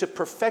relates to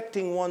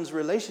perfecting one's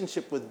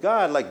relationship with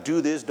God, like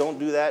do this, don't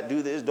do that,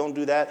 do this, don't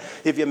do that.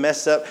 If you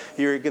mess up,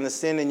 you're going to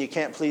sin and you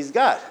can't please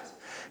God.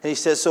 And he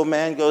says, so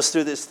man goes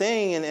through this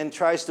thing and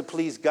tries to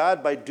please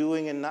God by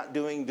doing and not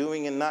doing,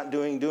 doing and not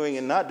doing, doing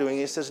and not doing.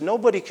 He says,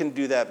 nobody can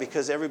do that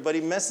because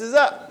everybody messes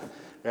up,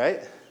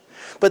 right?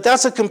 But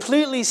that's a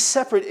completely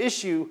separate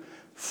issue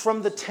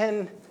from the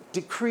 10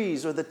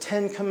 decrees or the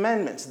 10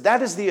 commandments.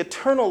 That is the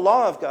eternal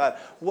law of God.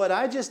 What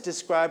I just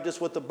described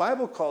is what the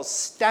Bible calls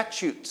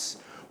statutes,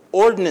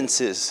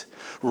 ordinances,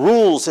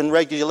 rules and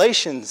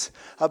regulations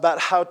about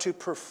how to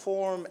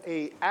perform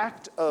an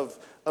act of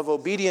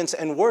obedience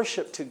and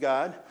worship to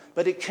God.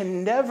 But it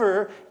can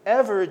never,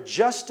 ever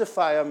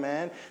justify a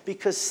man,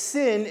 because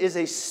sin is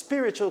a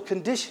spiritual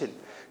condition,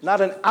 not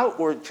an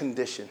outward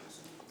condition.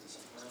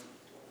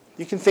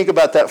 You can think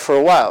about that for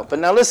a while. But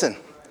now listen.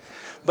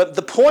 But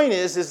the point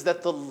is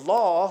that the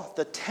law,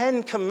 the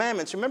 10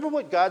 commandments, remember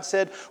what God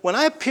said? When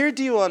I appeared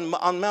to you on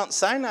Mount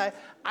Sinai,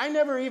 I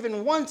never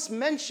even once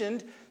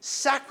mentioned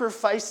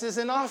sacrifices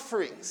and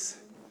offerings.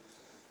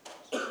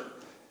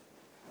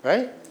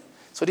 Right?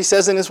 That's what he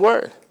says in his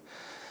word.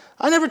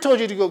 I never told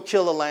you to go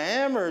kill a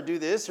lamb or do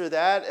this or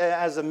that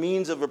as a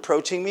means of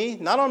approaching me.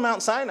 Not on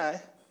Mount Sinai.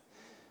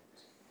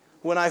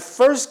 When I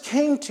first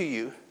came to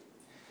you,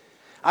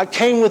 I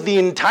came with the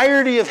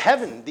entirety of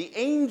heaven, the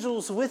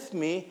angels with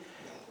me,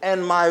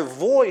 and my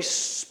voice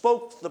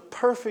spoke the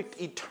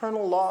perfect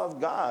eternal law of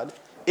God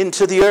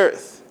into the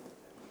earth.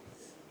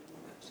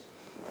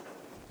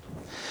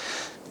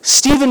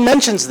 Stephen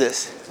mentions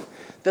this,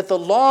 that the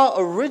law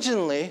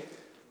originally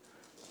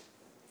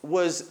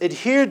was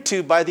adhered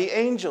to by the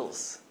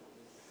angels.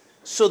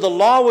 So the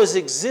law was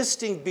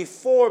existing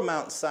before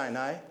Mount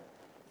Sinai,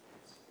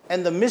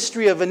 and the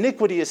mystery of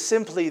iniquity is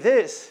simply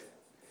this.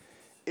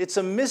 It's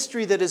a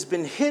mystery that has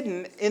been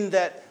hidden in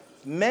that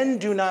men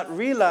do not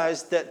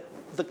realize that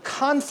the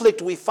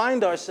conflict we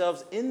find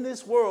ourselves in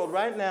this world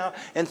right now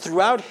and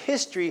throughout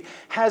history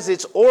has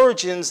its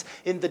origins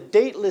in the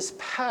dateless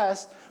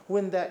past,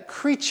 when that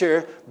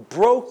creature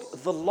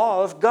broke the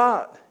law of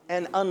God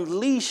and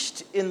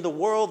unleashed in the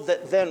world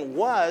that then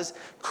was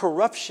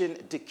corruption,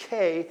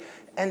 decay,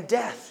 and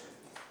death.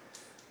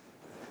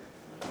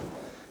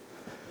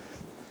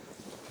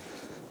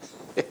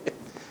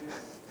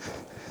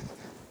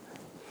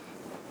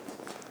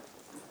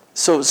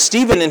 So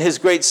Stephen, in his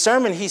great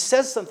sermon, he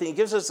says something. He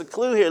gives us a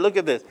clue here. Look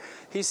at this.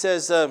 He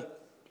says,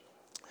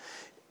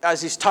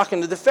 as he's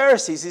talking to the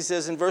Pharisees, he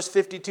says in verse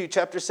 52,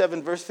 chapter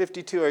 7, verse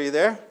 52, are you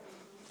there?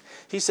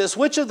 He says,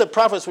 which of the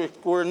prophets,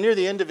 we're near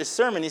the end of his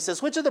sermon, he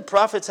says, which of the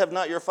prophets have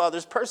not your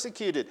fathers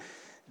persecuted?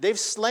 They've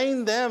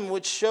slain them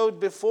which showed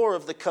before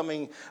of the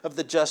coming of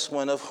the just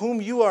one, of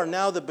whom you are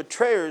now the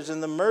betrayers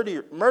and the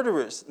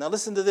murderers. Now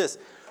listen to this.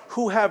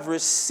 Who have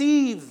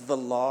received the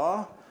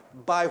law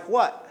by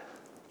what?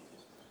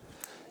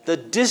 The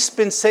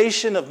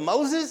dispensation of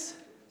Moses?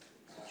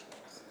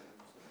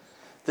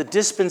 The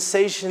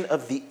dispensation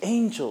of the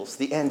angels,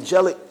 the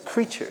angelic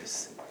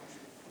creatures.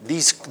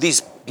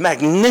 These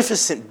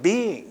magnificent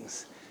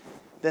beings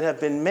that have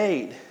been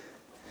made.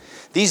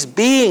 These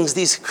beings,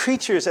 these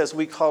creatures as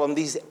we call them,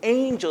 these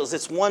angels,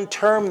 it's one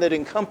term that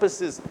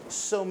encompasses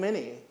so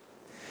many.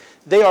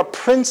 They are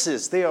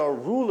princes, they are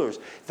rulers,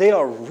 they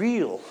are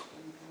real.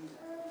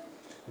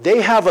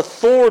 They have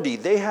authority,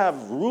 they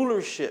have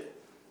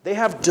rulership, they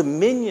have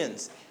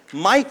dominions.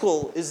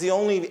 Michael is the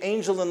only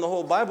angel in the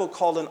whole Bible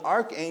called an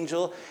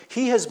archangel.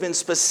 He has been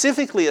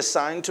specifically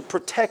assigned to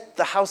protect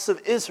the house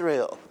of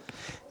Israel.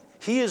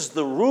 He is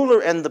the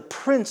ruler and the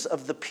prince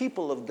of the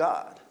people of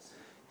God.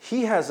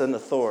 He has an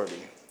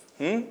authority.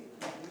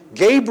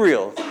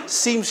 Gabriel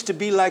seems to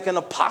be like an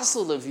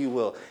apostle, if you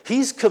will.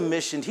 He's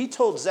commissioned. He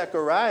told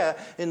Zechariah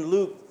in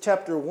Luke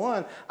chapter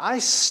 1, I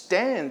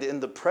stand in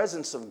the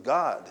presence of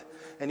God.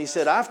 And he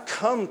said, I've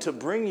come to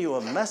bring you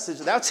a message.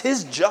 That's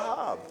his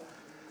job.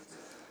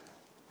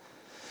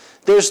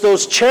 There's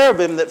those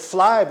cherubim that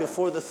fly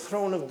before the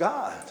throne of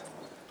God.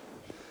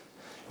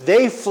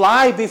 They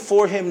fly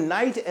before him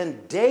night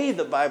and day,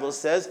 the Bible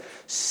says,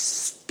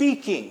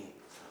 speaking,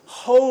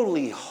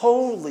 holy,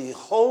 holy,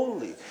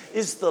 holy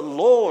is the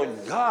Lord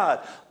God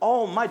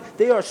Almighty.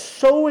 They are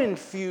so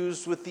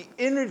infused with the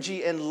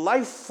energy and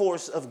life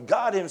force of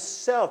God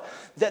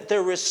himself that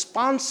their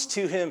response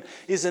to him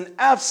is an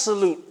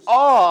absolute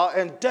awe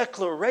and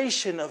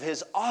declaration of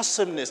his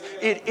awesomeness.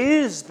 It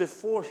is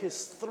before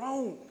his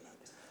throne.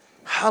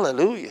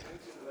 Hallelujah.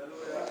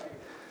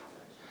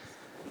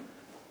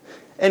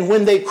 And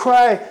when they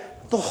cry,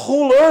 the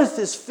whole earth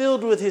is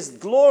filled with his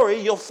glory,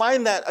 you'll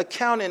find that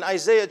account in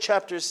Isaiah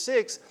chapter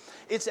 6.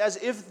 It's as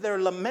if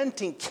they're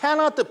lamenting,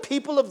 cannot the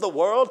people of the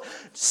world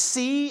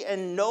see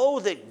and know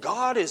that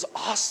God is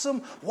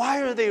awesome?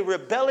 Why are they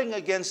rebelling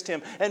against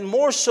him? And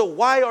more so,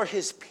 why are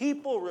his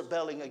people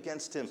rebelling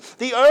against him?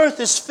 The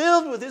earth is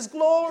filled with his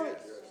glory.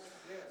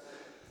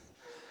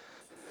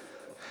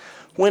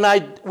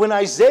 When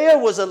Isaiah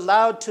was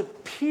allowed to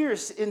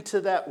pierce into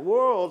that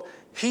world,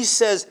 he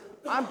says,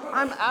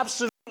 I'm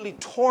absolutely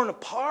torn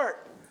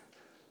apart.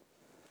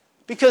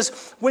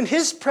 Because when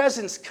his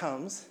presence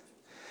comes,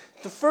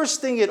 the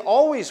first thing it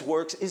always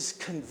works is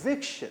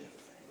conviction.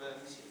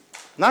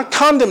 Not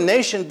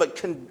condemnation, but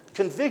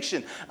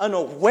conviction. An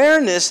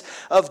awareness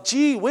of,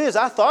 gee whiz,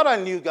 I thought I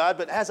knew God,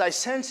 but as I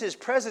sense his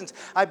presence,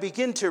 I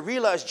begin to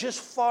realize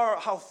just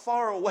how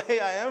far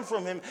away I am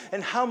from him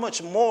and how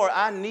much more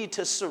I need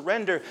to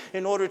surrender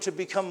in order to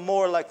become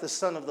more like the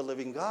Son of the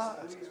living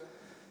God.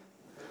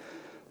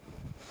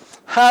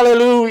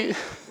 Hallelujah.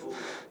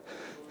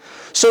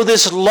 So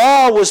this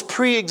law was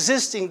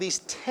pre-existing, these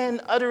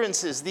 10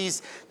 utterances,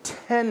 these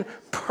 10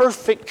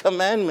 perfect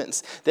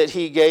commandments that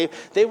he gave.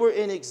 They were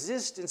in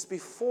existence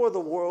before the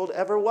world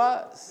ever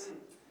was.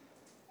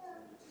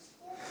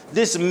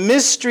 This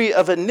mystery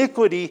of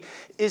iniquity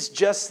is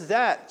just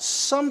that.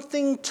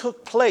 Something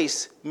took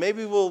place.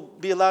 Maybe we'll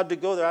be allowed to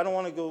go there. I don't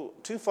want to go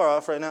too far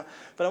off right now.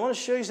 But I want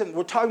to show you something.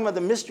 We're talking about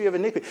the mystery of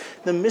iniquity,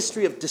 the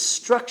mystery of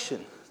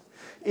destruction.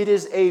 It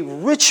is a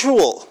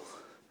ritual.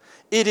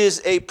 It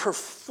is a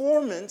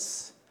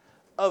performance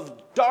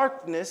of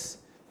darkness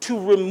to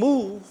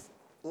remove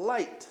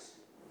light.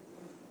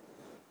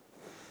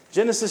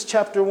 Genesis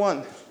chapter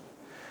 1.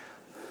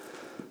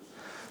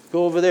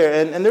 Go over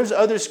there. And there's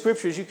other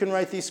scriptures. You can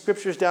write these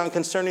scriptures down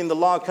concerning the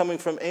law coming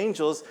from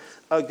angels.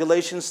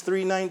 Galatians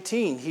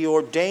 3:19. He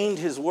ordained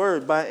his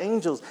word by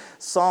angels.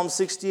 Psalm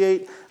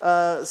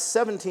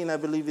 68:17, I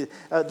believe.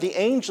 The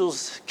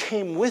angels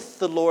came with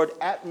the Lord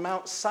at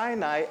Mount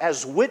Sinai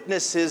as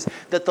witnesses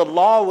that the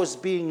law was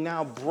being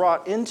now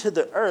brought into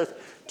the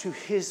earth to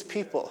his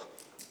people.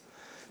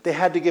 They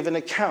had to give an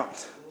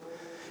account.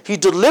 He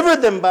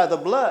delivered them by the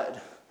blood,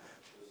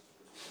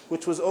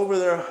 which was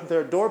over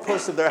their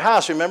doorposts of their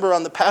house. Remember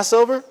on the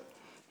Passover?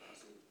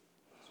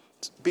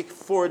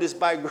 For it is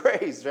by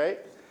grace, right?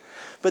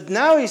 But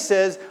now he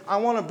says, I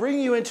want to bring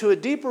you into a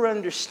deeper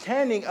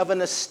understanding of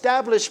an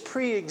established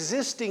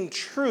pre-existing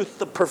truth,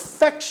 the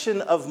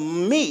perfection of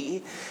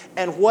me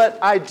and what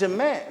I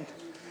demand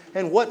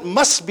and what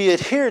must be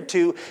adhered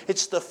to.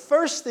 It's the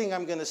first thing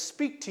I'm going to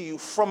speak to you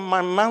from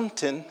my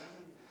mountain.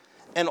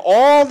 And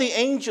all the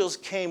angels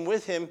came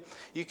with him.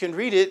 You can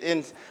read it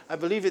in, I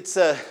believe it's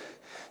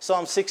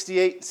Psalm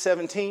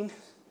 68:17.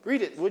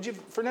 Read it, would you,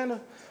 Fernando?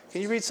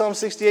 Can you read Psalm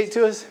 68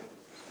 to us?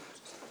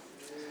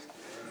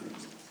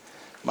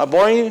 Am I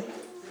boring you?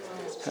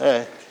 All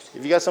right.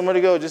 If you got somewhere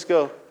to go, just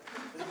go.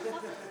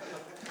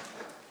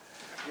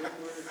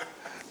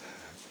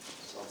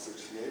 Psalm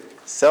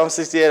 68. Psalm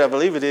 68, I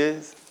believe it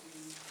is.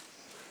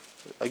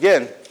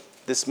 Again,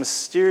 this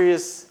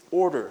mysterious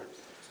order.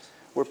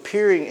 We're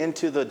peering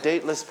into the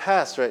dateless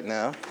past right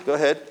now. Go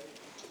ahead.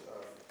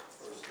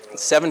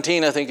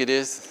 17, I think it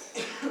is.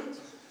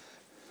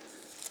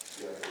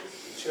 The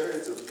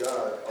chariots of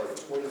God are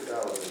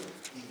 20,000,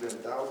 even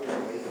thousands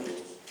of angels.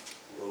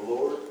 The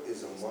Lord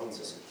is among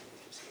them,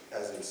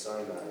 as in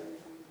Sinai,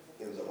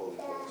 in the holy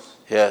place.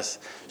 Yes.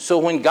 So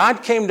when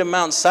God came to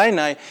Mount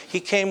Sinai, he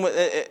came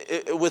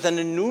with an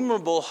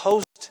innumerable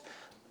host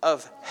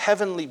of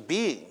heavenly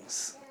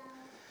beings.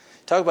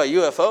 Talk about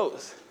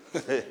UFOs.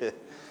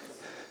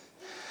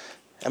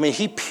 I mean,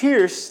 he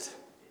pierced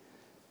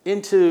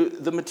into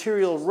the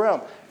material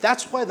realm.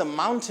 That's why the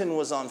mountain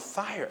was on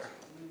fire.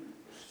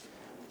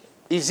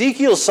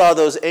 Ezekiel saw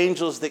those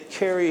angels that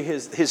carry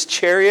his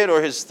chariot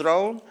or his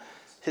throne,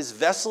 his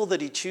vessel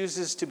that he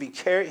chooses to be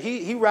carried.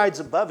 He rides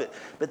above it,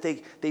 but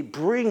they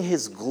bring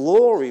his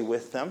glory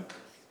with them.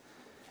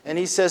 And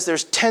he says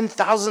there's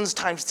 10,000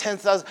 times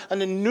 10,000.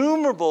 An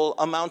innumerable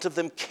amount of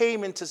them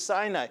came into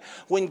Sinai.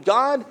 When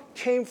God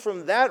came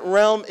from that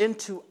realm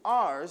into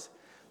ours,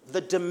 the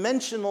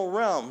dimensional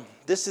realm,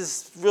 this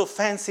is real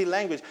fancy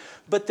language,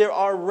 but there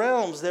are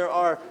realms, there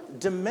are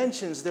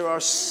dimensions, there are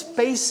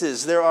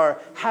spaces, there are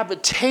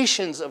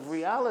habitations of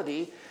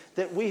reality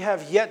that we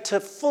have yet to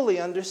fully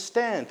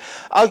understand.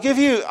 I'll give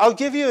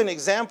you an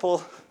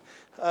example.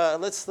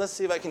 Let's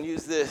see if I can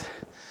use this.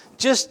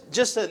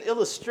 Just an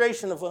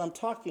illustration of what I'm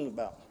talking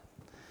about.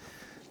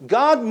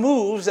 God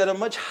moves at a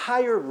much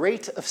higher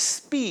rate of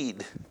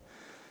speed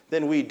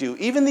than we do.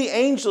 Even the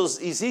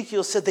angels,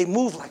 Ezekiel said, they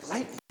move like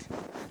lightning.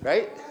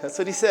 Right? That's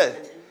what he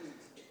said.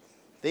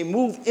 They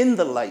move in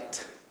the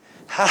light.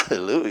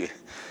 Hallelujah.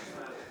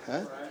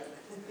 Huh?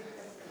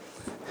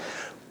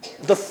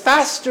 The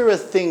faster a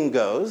thing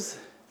goes,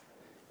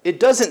 it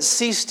doesn't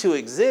cease to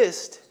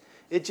exist.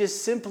 It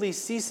just simply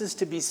ceases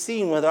to be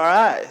seen with our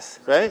eyes.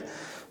 Right?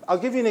 I'll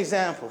give you an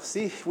example.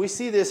 See, we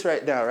see this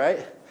right now,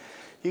 right?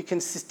 You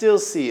can still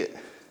see it.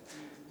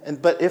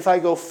 But if I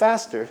go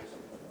faster,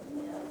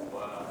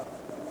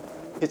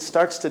 it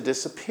starts to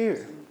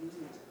disappear.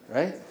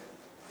 Right?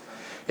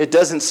 It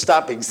doesn't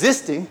stop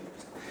existing.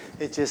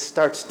 It just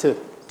starts to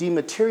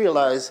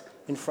dematerialize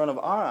in front of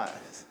our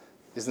eyes.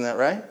 Isn't that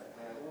right?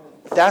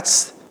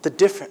 That's the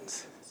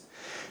difference.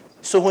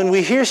 So when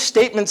we hear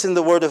statements in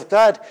the Word of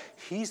God,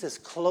 he's as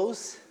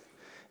close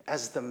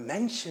as the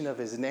mention of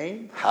his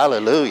name.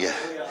 Hallelujah.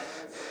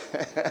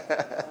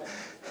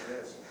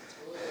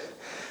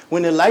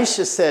 When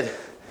Elisha said,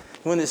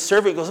 when his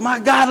servant goes, my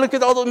God, look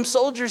at all them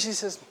soldiers. He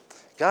says,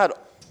 God,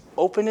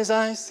 open his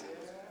eyes.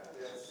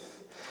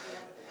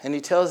 And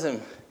he tells him,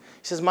 he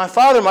says, my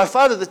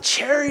father, the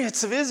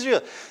chariots of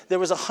Israel. There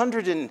was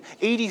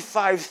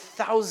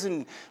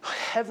 185,000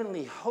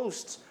 heavenly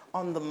hosts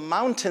on the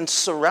mountain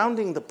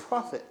surrounding the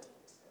prophet.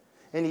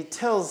 And he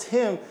tells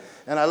him,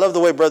 and I love the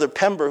way Brother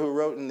Pember, who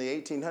wrote in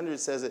the 1800s,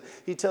 says it.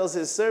 He tells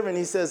his servant,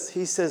 he says,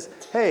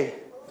 hey,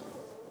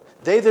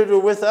 they that are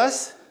with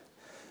us,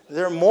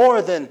 they're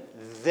more than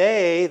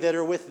they that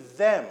are with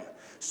them.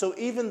 So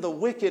even the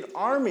wicked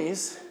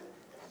armies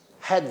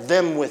had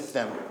them with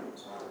them.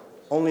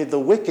 Only the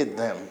wicked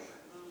them,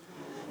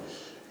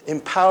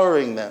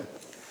 empowering them.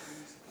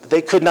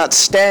 They could not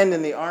stand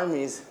in the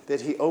armies that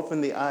he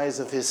opened the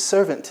eyes of his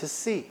servant to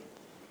see.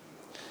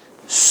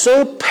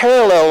 So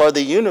parallel are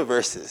the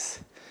universes,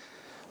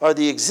 are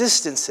the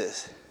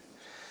existences,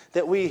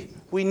 that we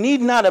need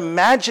not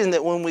imagine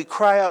that when we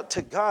cry out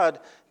to God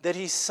that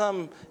he's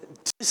some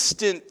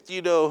distant,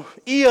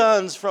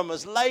 eons from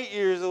us, light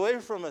years away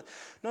from us.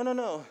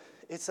 No.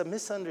 It's a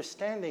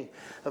misunderstanding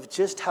of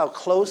just how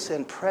close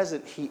and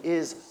present he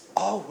is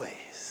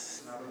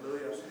always.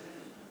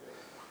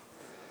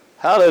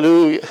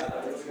 Hallelujah.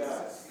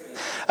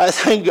 I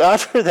thank God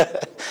for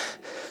that.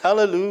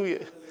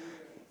 Hallelujah.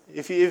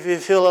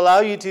 If he'll allow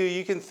you to,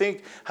 you can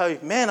think, how,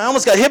 man, I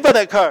almost got hit by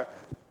that car.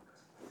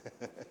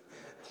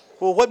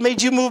 Well, what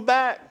made you move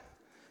back?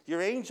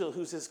 Your angel,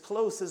 who's as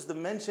close as the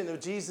mention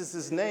of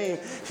Jesus' name,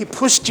 he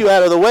pushed you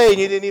out of the way and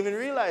you didn't even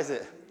realize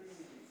it.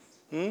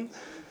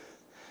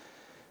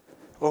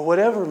 Or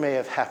whatever may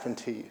have happened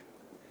to you.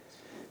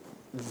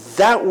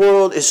 That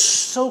world is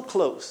so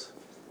close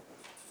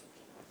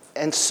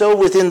and so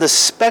within the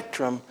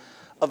spectrum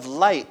of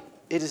light,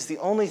 it is the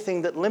only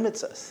thing that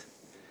limits us,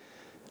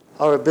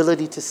 our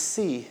ability to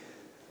see.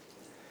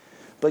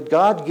 But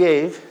God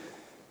gave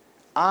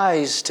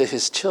eyes to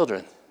his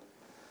children.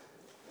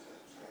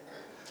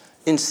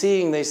 In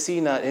seeing they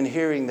see not, in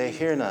hearing they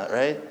hear not,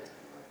 right?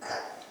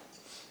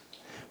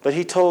 But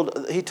he told,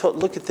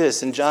 look at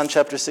this in John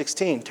chapter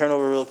 16. Turn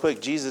over real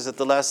quick. Jesus at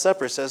the Last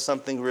Supper says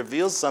something,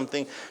 reveals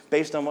something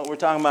based on what we're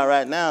talking about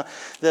right now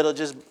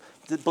that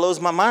blows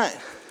my mind.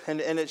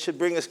 And it should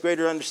bring us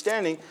greater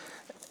understanding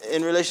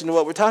in relation to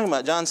what we're talking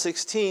about. John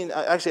 16,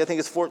 actually I think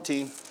it's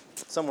 14,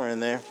 somewhere in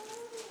there.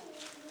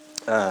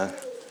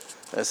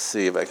 Let's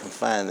see if I can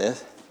find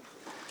this.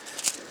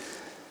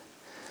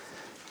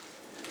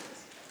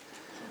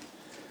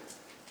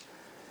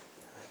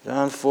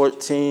 John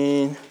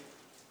 14.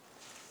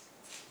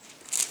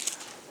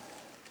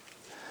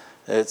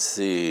 Let's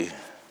see.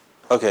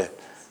 Okay,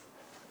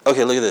 look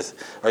at this.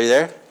 Are you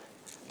there?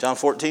 John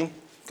 14,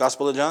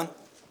 Gospel of John.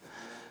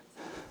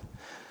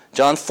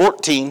 John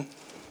 14,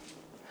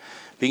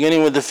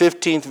 beginning with the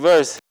 15th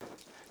verse.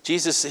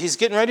 Jesus, he's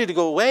getting ready to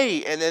go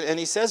away, and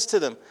he says to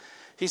them,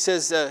 he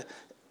says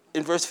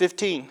in verse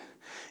 15,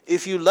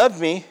 if you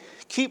love me,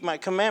 keep my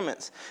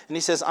commandments. And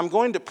he says, I'm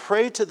going to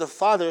pray to the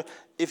Father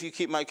if you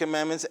keep my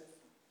commandments.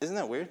 Isn't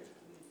that weird?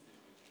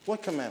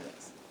 What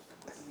commandments?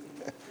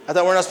 I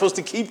thought we're not supposed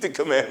to keep the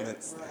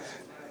commandments.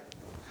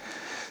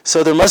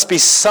 So there must be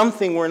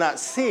something we're not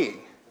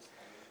seeing.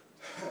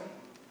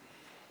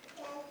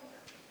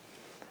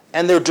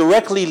 And they're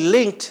directly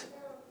linked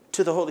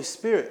to the Holy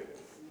Spirit.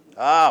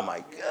 Ah,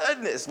 my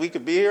goodness, we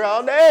could be here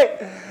all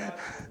day.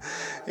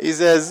 He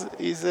says,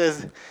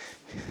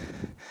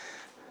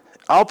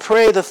 I'll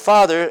pray the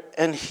Father,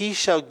 and he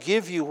shall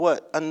give you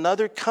what?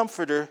 Another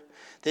comforter,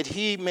 that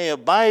he may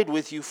abide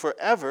with you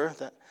forever.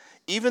 That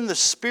even the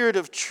Spirit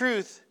of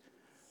truth,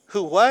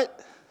 who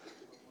what?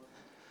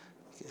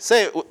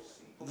 Say it.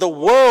 The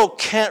world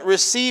can't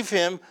receive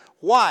him.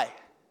 Why?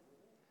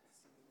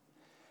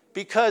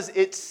 Because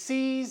it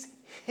sees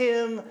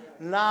him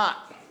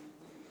not.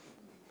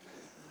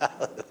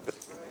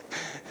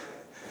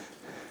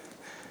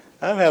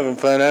 I'm having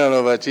fun. I don't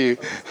know about you.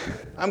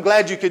 I'm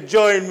glad you could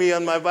join me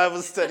on my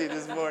Bible study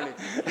this morning.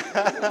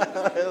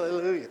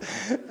 Hallelujah.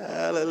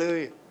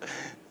 Hallelujah.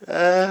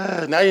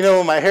 Now you know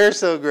why my hair's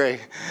so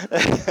gray.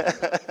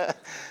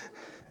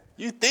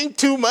 You think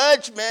too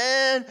much,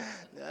 man.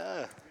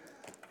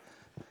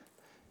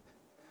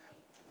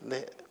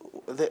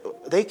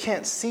 They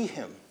can't see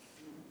him.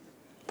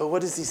 But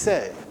what does he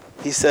say?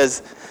 He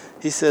says,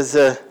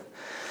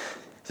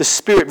 the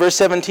Spirit, verse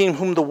 17,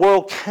 whom the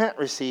world can't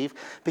receive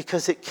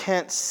because it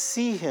can't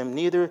see him,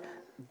 neither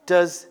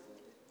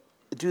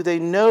do they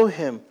know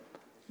him.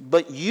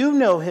 But you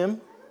know him,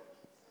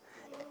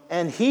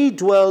 and he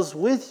dwells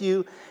with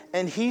you,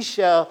 and he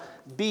shall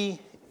be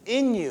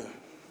in you.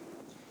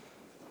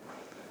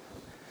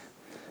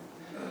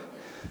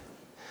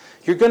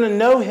 You're going to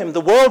know him.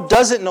 The world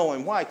doesn't know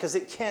him. Why? Because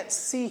it can't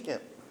see him.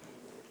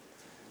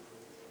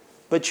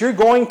 But you're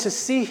going to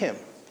see him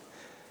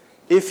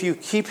if you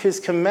keep his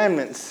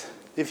commandments,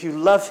 if you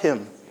love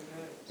him,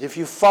 if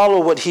you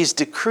follow what he's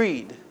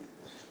decreed.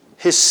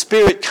 His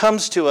Spirit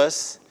comes to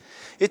us.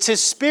 It's his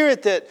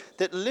Spirit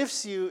that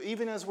lifts you,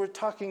 even as we're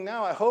talking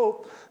now. I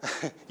hope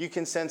you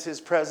can sense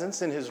his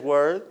presence in his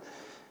word.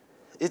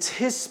 It's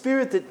his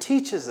Spirit that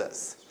teaches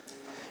us.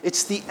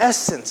 It's the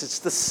essence. It's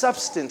the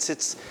substance.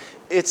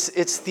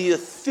 It's the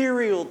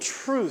ethereal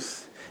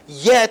truth,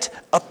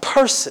 yet a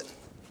person.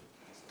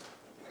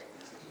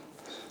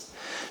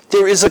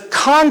 There is a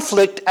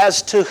conflict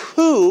as to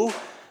who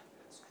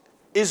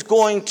is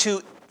going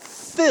to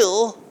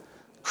fill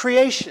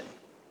creation.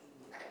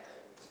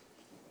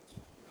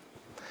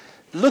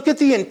 Look at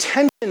the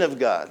intention of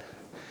God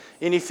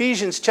in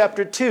Ephesians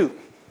chapter 2.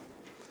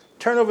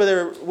 Turn over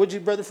there, would you,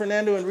 Brother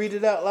Fernando, and read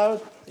it out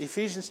loud?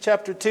 Ephesians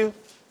chapter 2.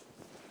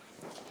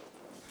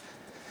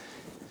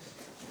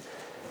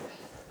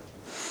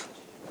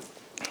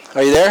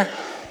 Are you there?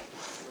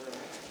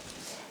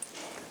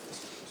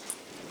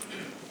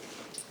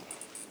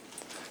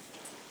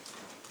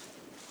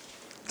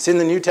 It's in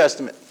the New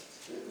Testament.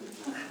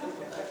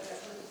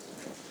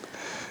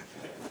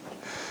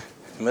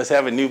 You must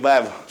have a new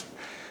Bible.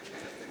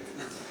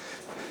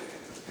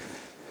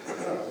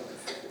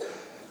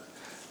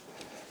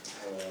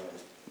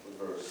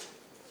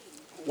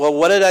 Well,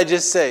 what did I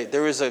just say?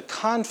 There is a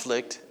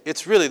conflict.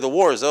 It's really, the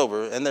war is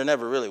over, and there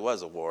never really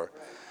was a war.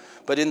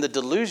 But in the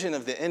delusion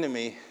of the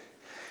enemy,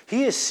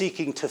 he is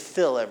seeking to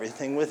fill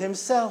everything with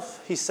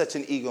himself. He's such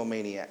an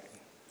egomaniac.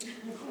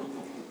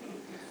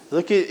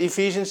 Look at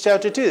Ephesians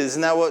chapter 2.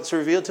 Isn't that what's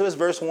revealed to us?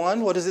 Verse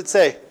 1, what does it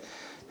say?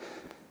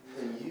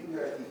 And you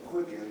have he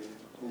quickened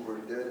who were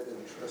dead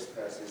in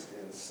trespasses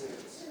and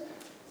sins.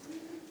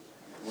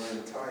 When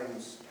in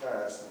times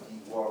past he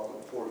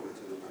walked according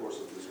to the course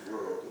of this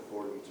world,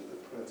 according to the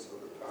prince of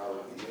the power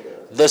of the air.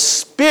 The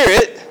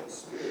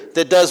Spirit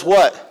that does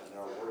what?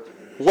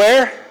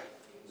 Where?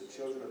 The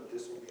children of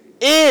disobedience.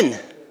 In.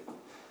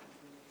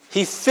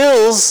 He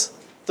fills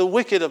the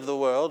wicked of the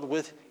world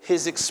with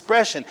his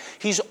expression.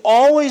 He's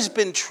always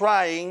been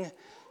trying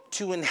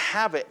to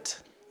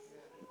inhabit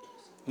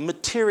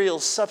material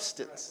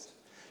substance,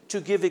 to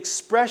give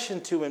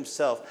expression to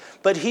himself.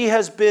 But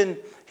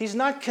he's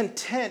not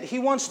content. He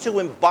wants to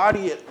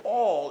embody it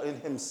all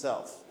in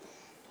himself.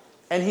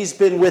 And he's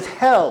been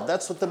withheld.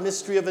 That's what the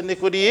mystery of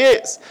iniquity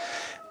is.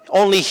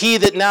 Only he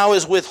that now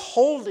is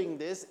withholding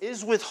this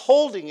is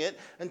withholding it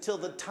until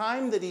the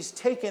time that he's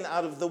taken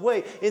out of the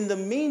way. In the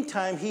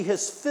meantime, he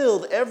has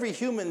filled every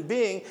human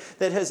being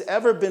that has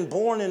ever been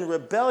born in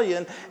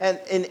rebellion. And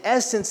in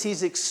essence,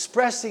 he's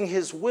expressing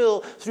his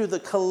will through the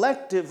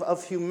collective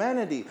of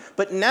humanity.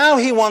 But now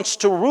he wants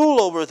to rule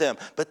over them,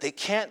 but they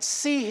can't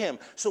see him.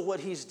 So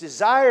what he's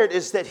desired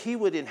is that he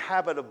would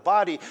inhabit a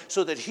body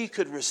so that he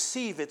could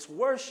receive its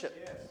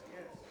worship.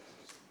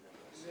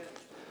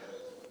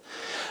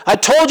 I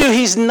told you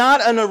he's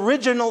not an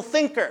original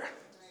thinker.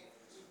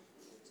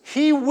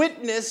 He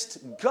witnessed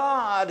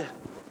God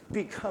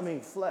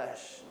becoming flesh.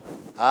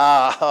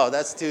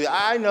 That's too,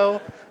 I know.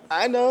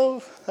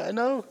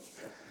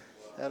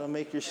 That'll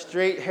make your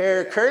straight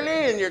hair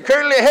curly and your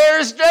curly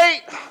hair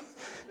straight.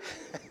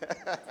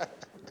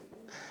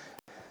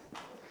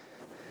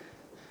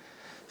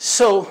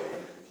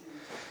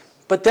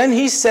 But then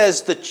he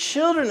says, the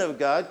children of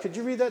God, could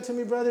you read that to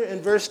me, brother,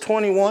 in verse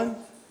 21?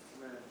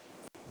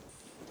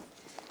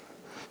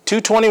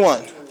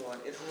 2:21. In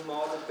whom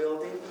all the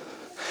building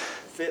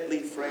fitly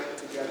framed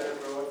together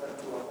groweth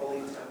unto a holy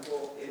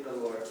temple in the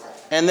Lord.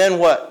 And then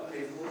what?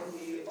 In whom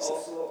ye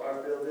also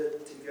are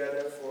builded together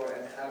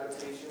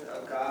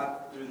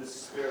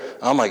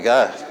Oh my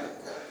God.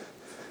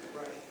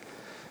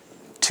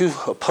 Two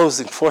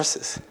opposing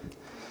forces.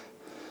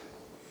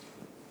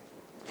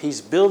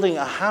 He's building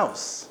a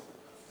house.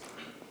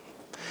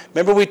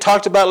 Remember we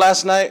talked about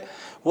last night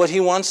what he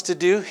wants to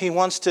do? He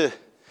wants to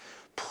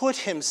put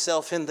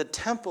himself in the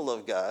temple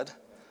of God,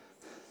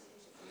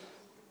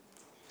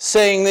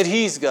 saying that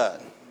he's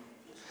God.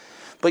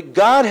 But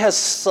God has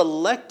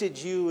selected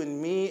you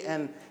and me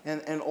and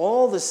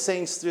all the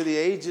saints through the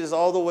ages,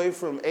 all the way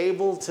from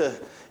Abel to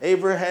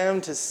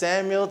Abraham to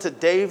Samuel to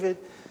David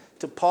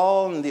to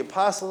Paul and the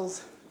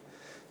apostles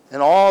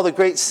and all the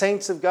great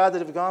saints of God that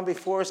have gone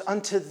before us.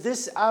 Unto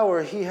this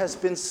hour, he has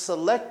been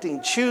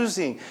selecting,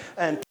 choosing,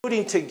 and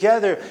putting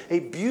together a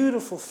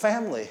beautiful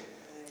family.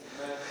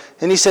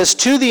 And he says,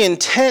 to the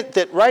intent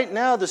that right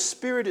now the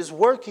Spirit is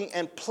working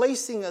and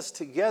placing us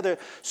together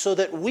so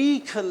that we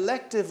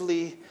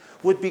collectively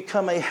would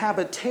become a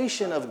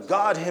habitation of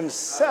God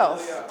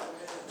himself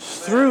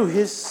through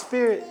his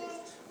Spirit.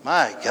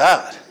 My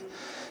God.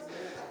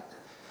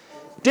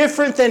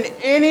 Different than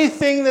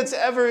anything that's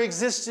ever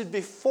existed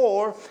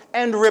before,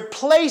 and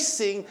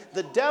replacing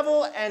the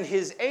devil and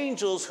his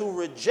angels who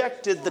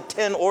rejected the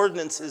 10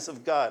 ordinances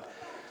of God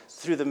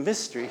through the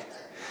mystery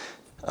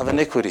of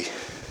iniquity.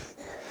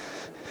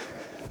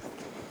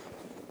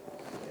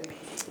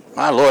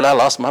 My Lord, I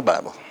lost my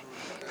Bible.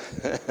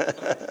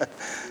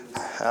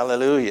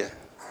 Hallelujah.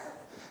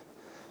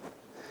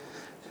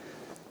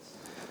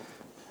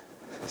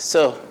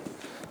 So,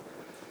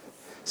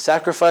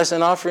 sacrifice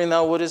and offering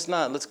thou wouldest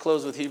not. Let's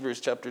close with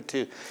Hebrews chapter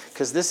 2.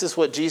 Because this is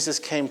what Jesus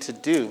came to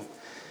do.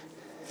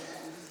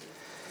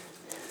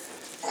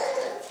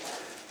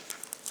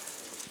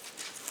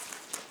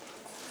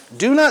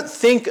 Do not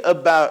think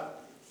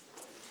about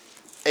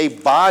a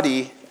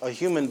body, a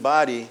human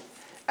body,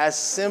 as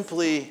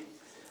simply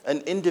an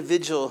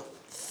individual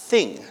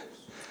thing.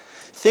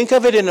 Think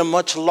of it in a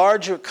much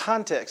larger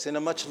context, in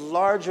a much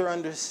larger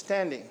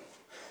understanding.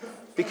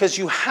 Because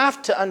you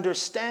have to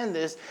understand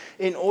this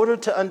in order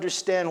to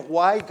understand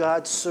why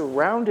God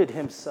surrounded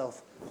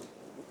himself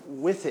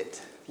with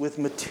it, with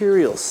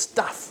material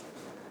stuff,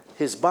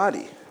 his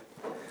body.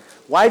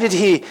 Why did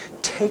he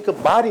take a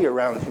body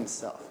around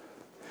himself?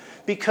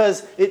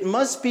 Because it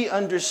must be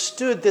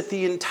understood that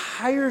the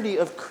entirety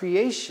of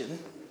creation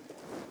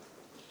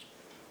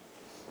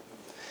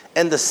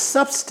and the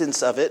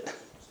substance of it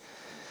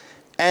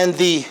and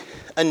the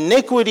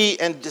iniquity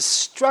and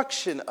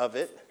destruction of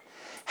it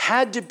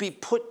had to be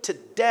put to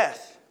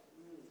death.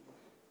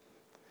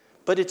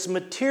 But it's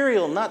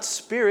material, not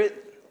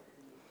spirit.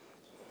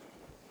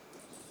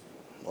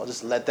 I'll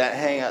just let that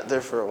hang out there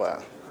for a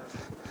while.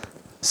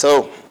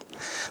 So,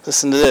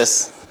 listen to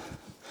this.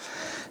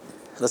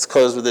 Let's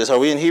close with this. Are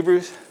we in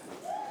Hebrews?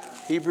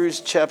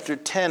 Hebrews chapter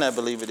 10, I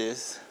believe it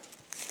is.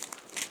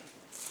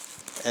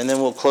 And then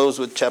we'll close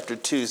with chapter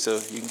 2, so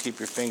you can keep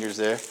your fingers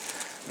there.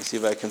 Let's see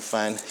if I can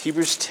find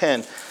Hebrews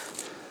 10.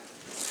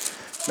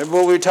 Remember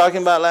what we were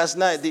talking about last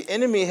night? The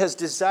enemy has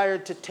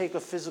desired to take a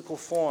physical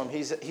form.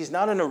 He's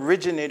not an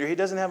originator. He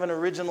doesn't have an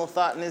original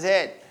thought in his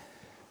head.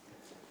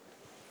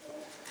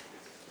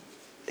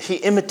 He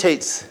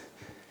imitates,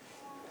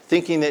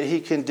 thinking that he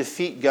can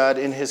defeat God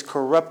in his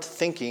corrupt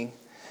thinking.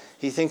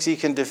 He thinks he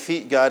can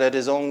defeat God at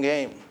his own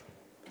game.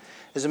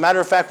 As a matter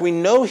of fact, we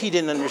know he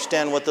didn't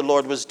understand what the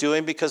Lord was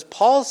doing because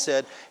Paul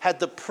said, had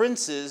the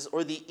princes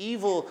or the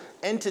evil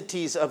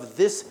entities of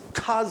this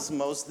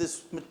cosmos,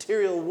 this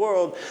material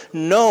world,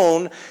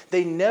 known,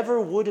 they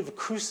never would have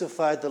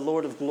crucified the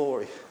Lord of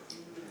glory.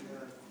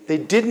 They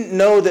didn't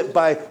know that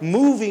by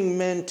moving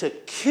men to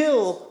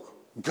kill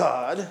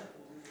God,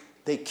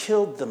 they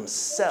killed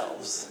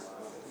themselves.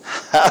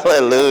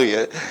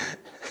 Hallelujah.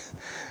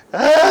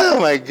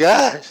 Oh my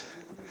gosh.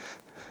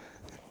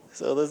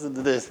 So listen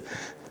to this.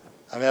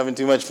 I'm having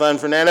too much fun,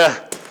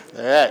 Fernanda.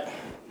 All right.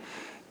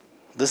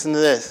 Listen to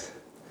this.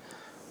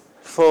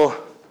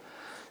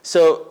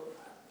 So,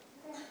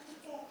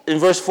 in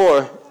verse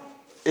 4,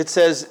 it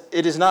says,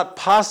 it is not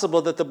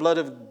possible that the blood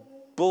of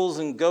bulls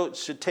and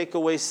goats should take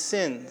away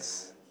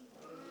sins.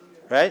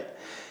 Right?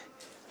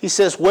 He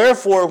says,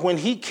 wherefore, when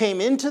he came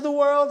into the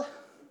world,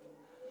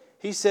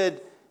 he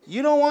said,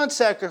 you don't want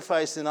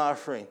sacrifice and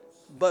offering.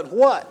 But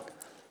what?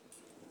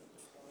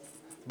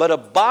 But a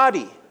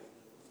body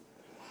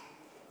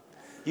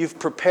you've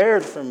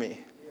prepared for me.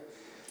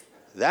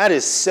 That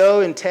is so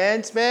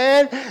intense,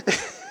 man.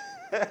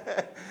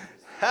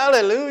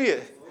 Hallelujah.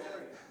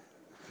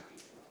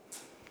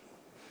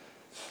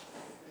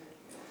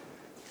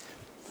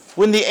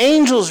 When the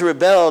angels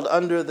rebelled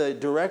under the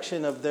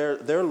direction of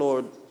their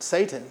Lord,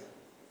 Satan,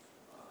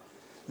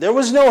 there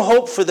was no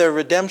hope for their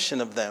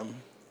redemption of them.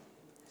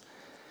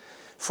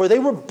 For they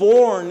were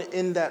born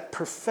in that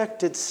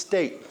perfected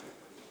state.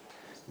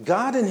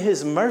 God in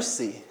his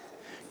mercy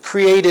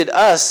created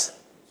us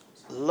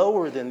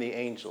lower than the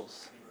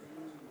angels.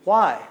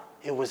 Why?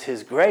 It was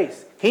his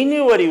grace. He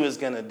knew what he was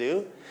going to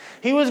do.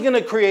 He was going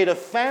to create a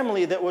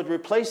family that would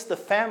replace the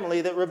family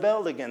that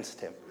rebelled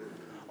against him.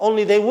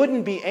 Only they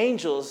wouldn't be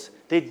angels.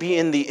 They'd be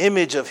in the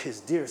image of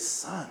his dear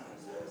son.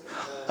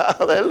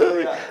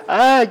 Hallelujah.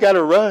 I got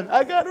to run.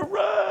 I got to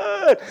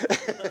run.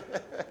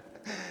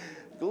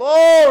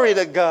 Glory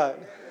to God.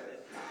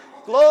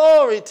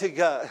 Glory to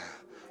God.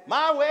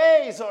 My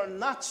ways are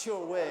not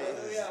your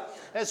ways.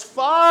 As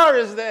far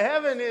as the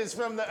heaven is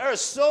from the earth,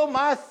 so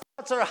my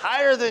thoughts are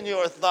higher than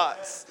your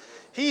thoughts.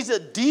 He's a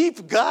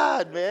deep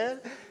God, man.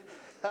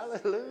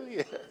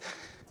 Hallelujah.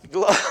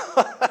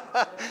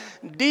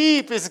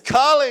 Deep is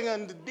calling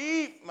unto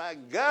deep, my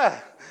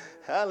God.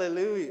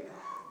 Hallelujah.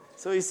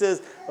 So he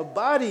says, a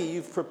body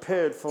you've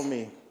prepared for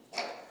me.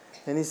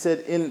 And he said,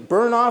 in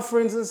burnt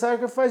offerings and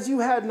sacrifice you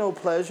had no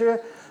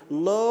pleasure.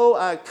 Lo,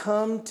 I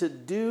come to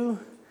do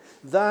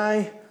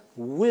thy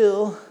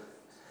will.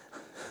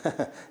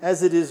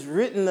 As it is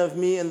written of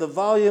me in the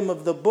volume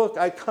of the book,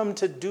 I come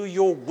to do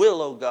your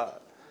will, O God.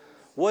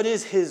 What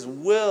is his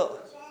will?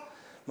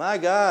 My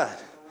God.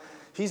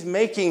 He's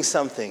making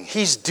something.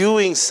 He's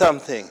doing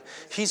something.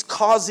 He's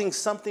causing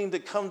something to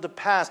come to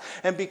pass.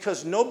 And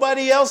because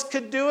nobody else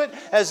could do it,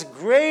 as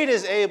great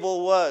as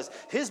Abel was,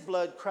 his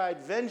blood cried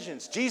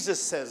vengeance.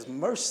 Jesus says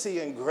mercy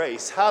and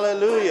grace.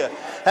 Hallelujah.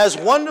 As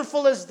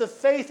wonderful as the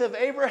faith of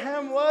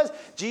Abraham was,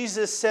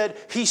 Jesus said,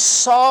 he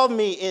saw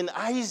me in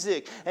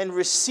Isaac and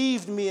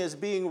received me as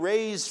being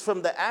raised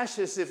from the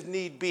ashes if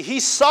need be.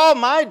 He saw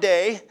my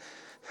day.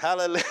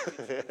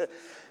 Hallelujah.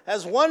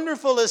 As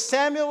wonderful as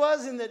Samuel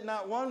was in that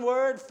not one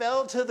word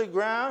fell to the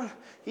ground,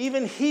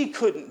 even he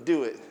couldn't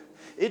do it.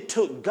 It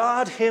took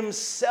God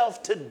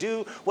himself to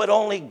do what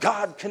only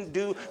God can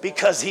do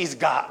because he's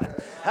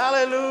God.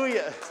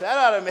 Hallelujah. That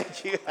ought to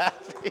make you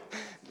happy.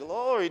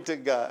 Glory to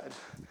God.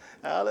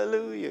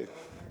 Hallelujah.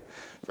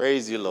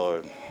 Praise you,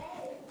 Lord.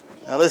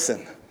 Now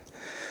listen,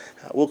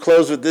 we'll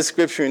close with this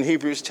scripture in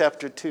Hebrews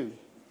chapter 2.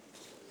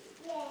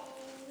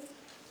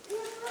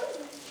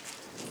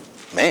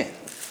 Man.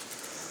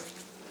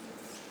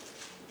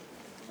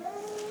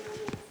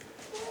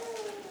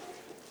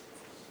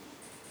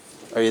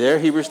 Are you there?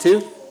 Hebrews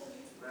 2?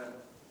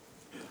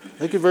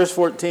 Look at verse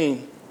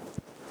 14.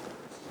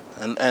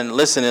 And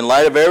listen, in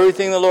light of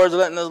everything the Lord's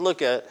letting us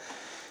look at,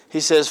 he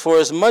says, for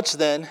as much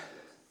then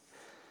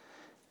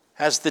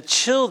as the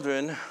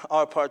children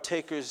are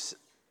partakers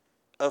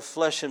of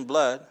flesh and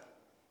blood,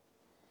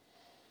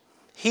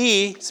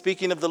 he,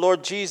 speaking of the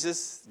Lord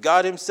Jesus,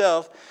 God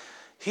himself,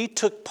 he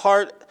took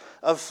part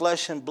of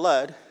flesh and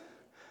blood.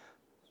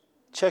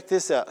 Check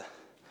this out.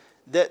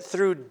 That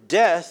through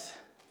death,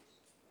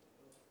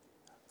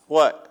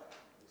 what?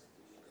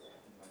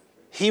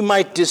 He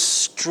might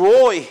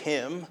destroy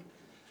him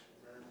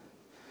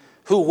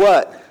who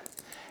what?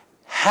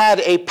 Had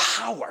a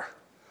power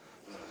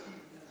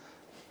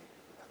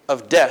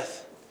of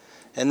death.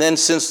 And then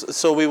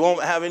so we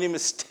won't have any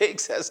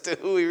mistakes as to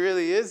who he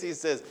really is, he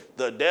says,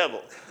 the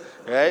devil,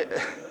 right?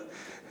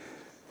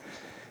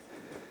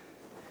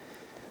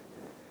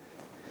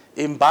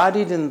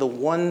 Embodied in the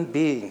one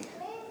being,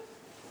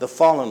 the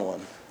fallen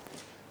one.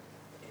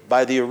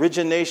 By the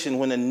origination,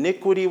 when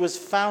iniquity was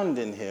found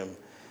in him,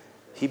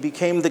 he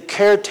became the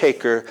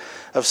caretaker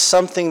of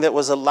something that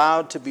was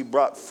allowed to be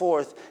brought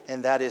forth,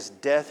 and that is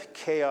death,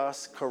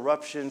 chaos,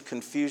 corruption,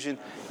 confusion,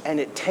 and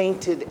it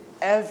tainted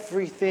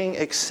everything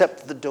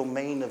except the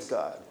domain of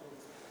God.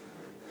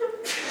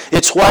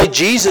 It's why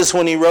Jesus,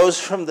 when he rose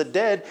from the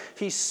dead,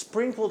 he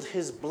sprinkled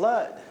his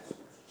blood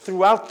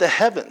throughout the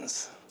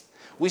heavens.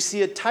 We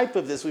see a type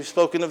of this. We've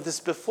spoken of this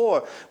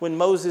before. When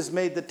Moses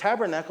made the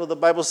tabernacle, the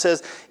Bible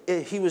says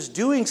he was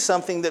doing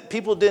something that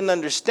people didn't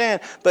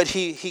understand, but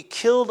he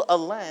killed a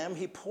lamb,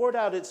 he poured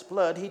out its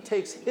blood, he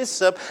takes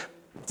hyssop,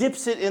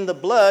 dips it in the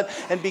blood,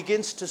 and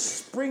begins to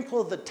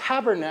sprinkle the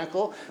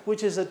tabernacle,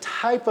 which is a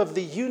type of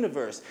the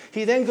universe.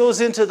 He then goes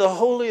into the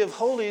Holy of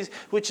Holies,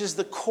 which is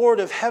the court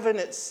of heaven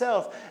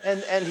itself,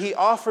 and he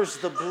offers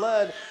the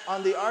blood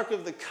on the Ark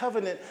of the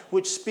Covenant,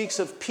 which speaks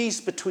of peace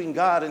between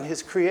God and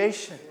his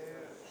creation.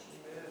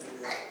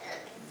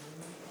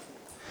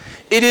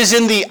 It is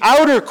in the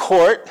outer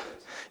court,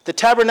 the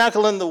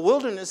tabernacle in the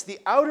wilderness, the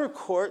outer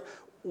court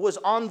was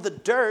on the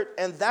dirt,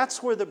 and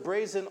that's where the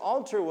brazen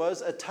altar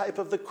was, a type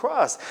of the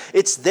cross.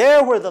 It's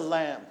there where the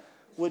lamb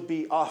would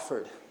be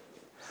offered.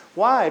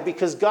 Why?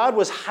 Because God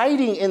was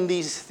hiding in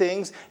these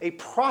things a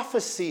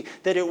prophecy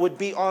that it would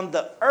be on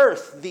the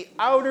earth, the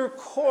outer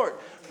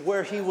court,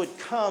 where he would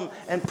come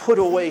and put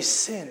away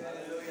sin.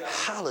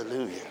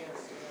 Hallelujah.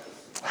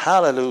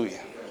 Hallelujah.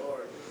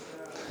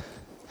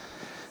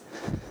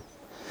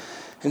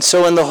 And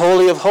so in the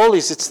Holy of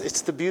Holies,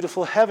 it's the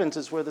beautiful heavens.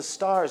 It's where the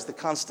stars, the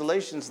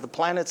constellations, the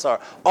planets are.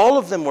 All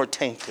of them were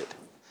tainted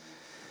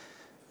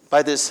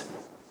by this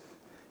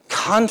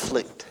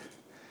conflict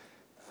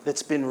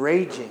that's been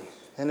raging.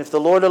 And if the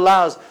Lord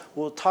allows,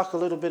 we'll talk a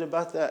little bit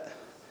about that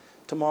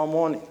tomorrow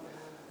morning.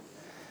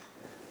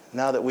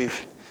 Now that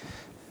we've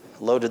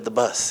loaded the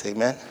bus,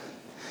 amen?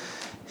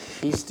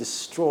 He's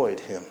destroyed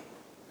him.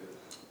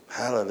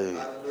 Hallelujah.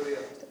 Hallelujah.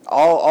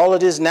 All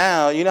it is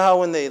now, you know how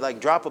when they like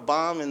drop a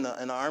bomb in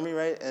the army,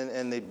 right?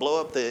 And they blow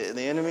up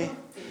the enemy?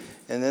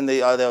 And then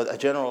the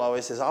general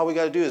always says, all we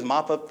got to do is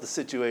mop up the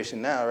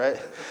situation now, right?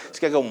 Just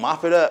got to go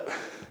mop it up.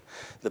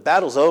 The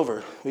battle's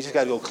over. We just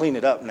got to go clean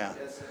it up now.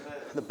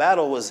 The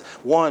battle was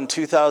won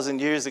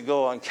 2,000 years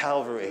ago on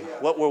Calvary.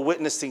 What we're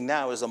witnessing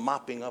now is a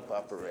mopping up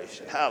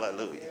operation.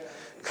 Hallelujah.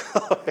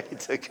 Glory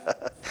to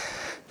God.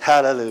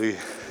 Hallelujah.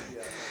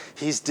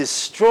 He's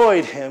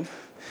destroyed him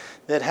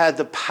that had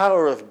the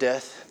power of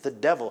death, the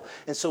devil.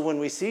 And so when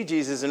we see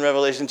Jesus in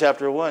Revelation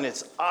chapter 1,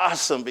 it's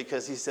awesome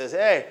because he says,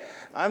 hey,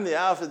 I'm the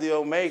Alpha, the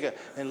Omega.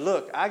 And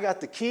look, I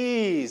got the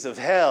keys of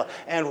hell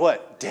and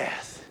what?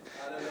 Death.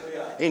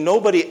 Hallelujah. Ain't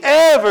nobody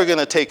ever going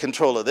to take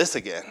control of this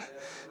again.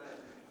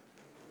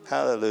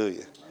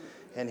 Hallelujah.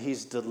 And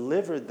he's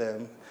delivered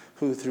them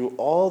who through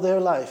all their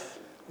life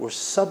were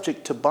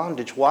subject to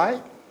bondage.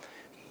 Why?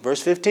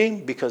 Verse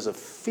 15, because of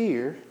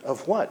fear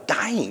of what?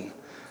 Dying.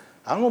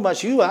 I don't know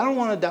about you. I don't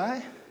want to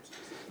die.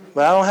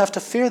 But I don't have to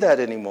fear that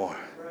anymore.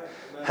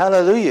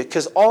 Hallelujah.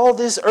 Because all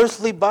this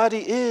earthly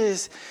body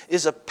is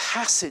a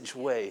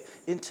passageway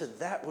into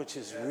that which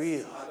is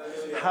real.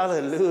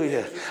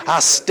 Hallelujah.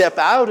 I'll step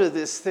out of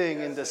this thing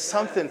into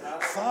something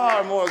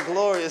far more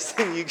glorious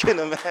than you can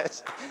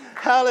imagine.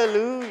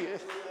 Hallelujah.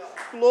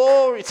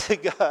 Glory to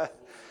God.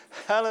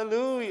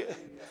 Hallelujah.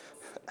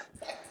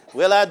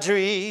 Well, I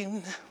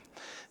dreamed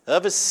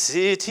of a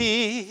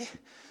city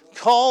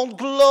called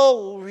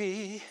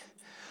glory.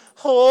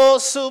 Oh,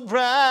 so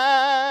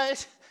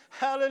bright.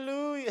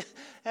 Hallelujah.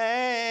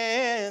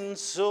 And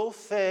so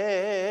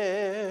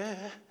fair.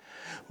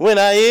 When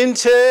I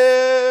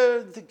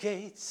entered the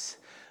gates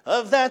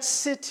of that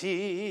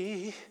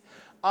city,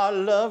 our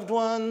loved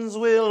ones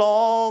will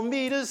all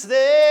meet us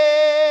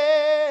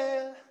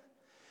there.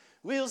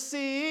 We'll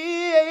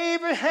see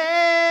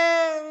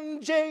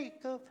Abraham,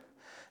 Jacob,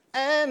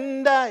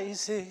 and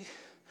Isaac.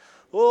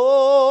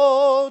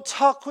 Oh,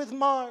 talk with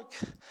Mark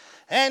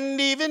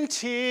and even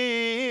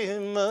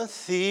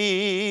Timothy.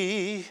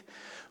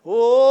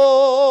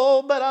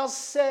 Oh, but I'll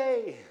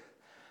say,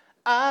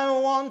 I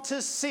want to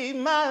see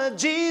my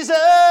Jesus,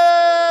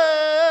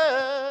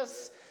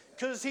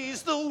 'cause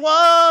he's the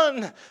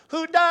one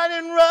who died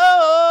and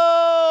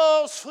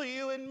rose for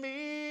you and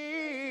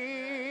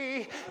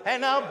me.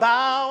 And I'll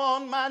bow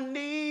on my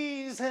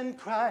knees and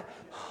cry,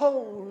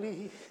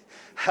 holy.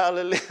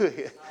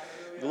 Hallelujah.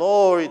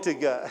 Glory to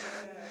God.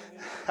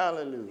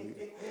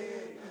 Hallelujah.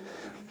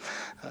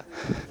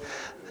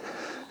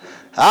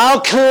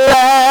 I'll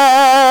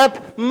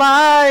clap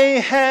my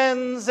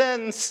hands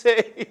and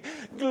say,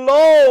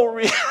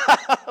 glory,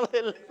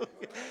 hallelujah.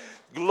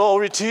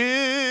 Glory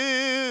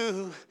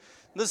to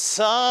the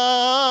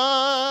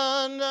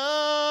Son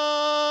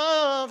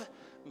of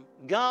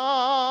God.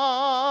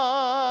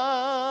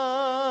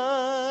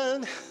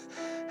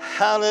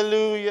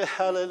 Hallelujah,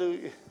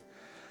 hallelujah.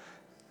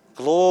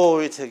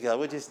 Glory to God.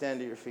 Would you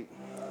stand to your feet?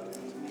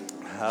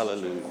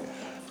 Hallelujah.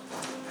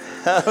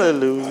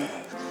 Hallelujah.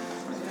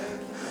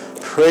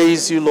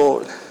 Praise you,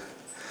 Lord.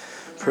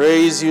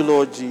 Praise you,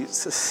 Lord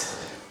Jesus.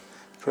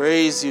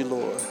 Praise you,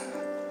 Lord.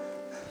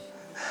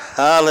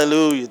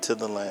 Hallelujah to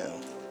the Lamb.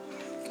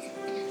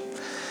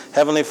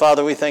 Heavenly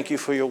Father, we thank you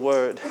for your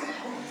word.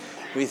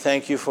 We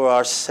thank you for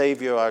our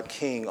Savior, our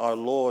King, our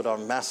Lord, our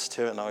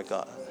Master, and our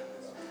God.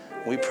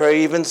 We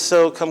pray even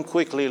so, come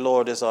quickly,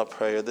 Lord, is our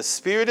prayer. The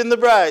Spirit and the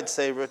bride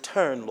say,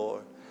 return,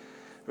 Lord.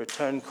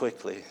 Return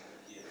quickly.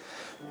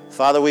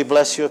 Father, we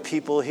bless your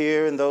people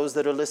here and those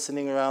that are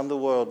listening around the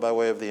world by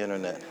way of the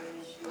internet.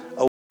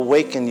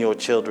 Awaken your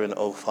children,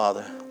 O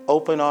Father.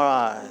 Open our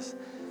eyes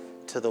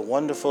to the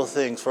wonderful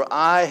things. For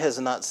eye has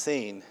not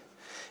seen,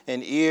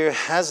 and ear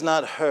has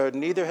not heard,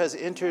 neither has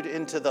entered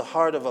into the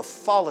heart of a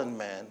fallen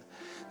man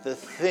the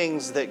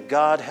things that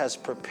God has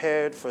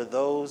prepared for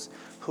those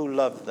who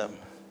love them,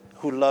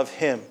 who love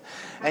him.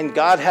 And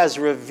God has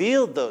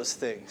revealed those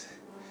things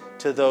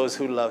to those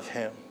who love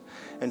him.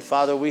 And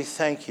Father, we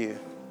thank you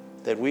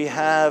that we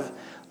have,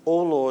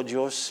 O Lord,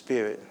 your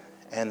Spirit,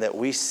 and that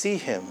we see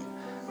him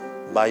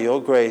by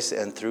your grace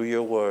and through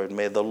your word.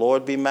 May the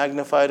Lord be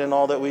magnified in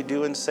all that we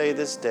do and say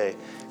this day.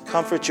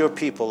 Comfort your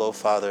people, O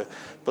Father.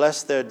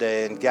 Bless their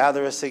day and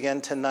gather us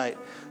again tonight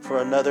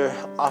for another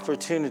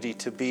opportunity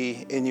to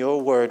be in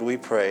your word, we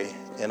pray.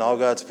 And all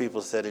God's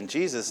people said in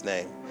Jesus'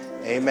 name,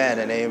 amen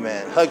and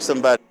amen. Hug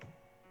somebody.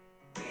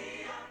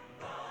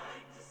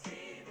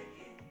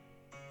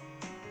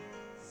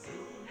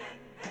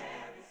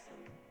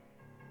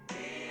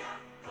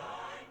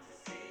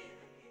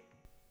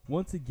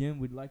 Once again,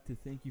 we'd like to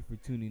thank you for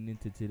tuning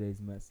into today's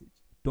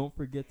message. Don't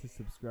forget to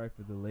subscribe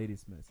for the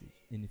latest message.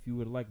 And if you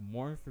would like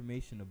more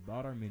information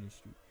about our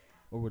ministry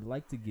or would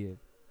like to give,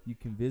 you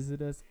can visit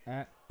us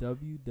at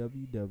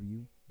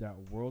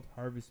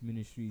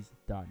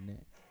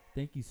www.worldharvestministries.net.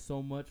 Thank you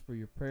so much for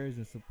your prayers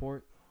and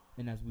support.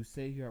 And as we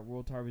say here at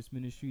World Harvest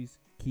Ministries,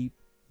 keep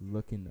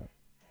looking up.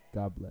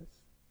 God bless.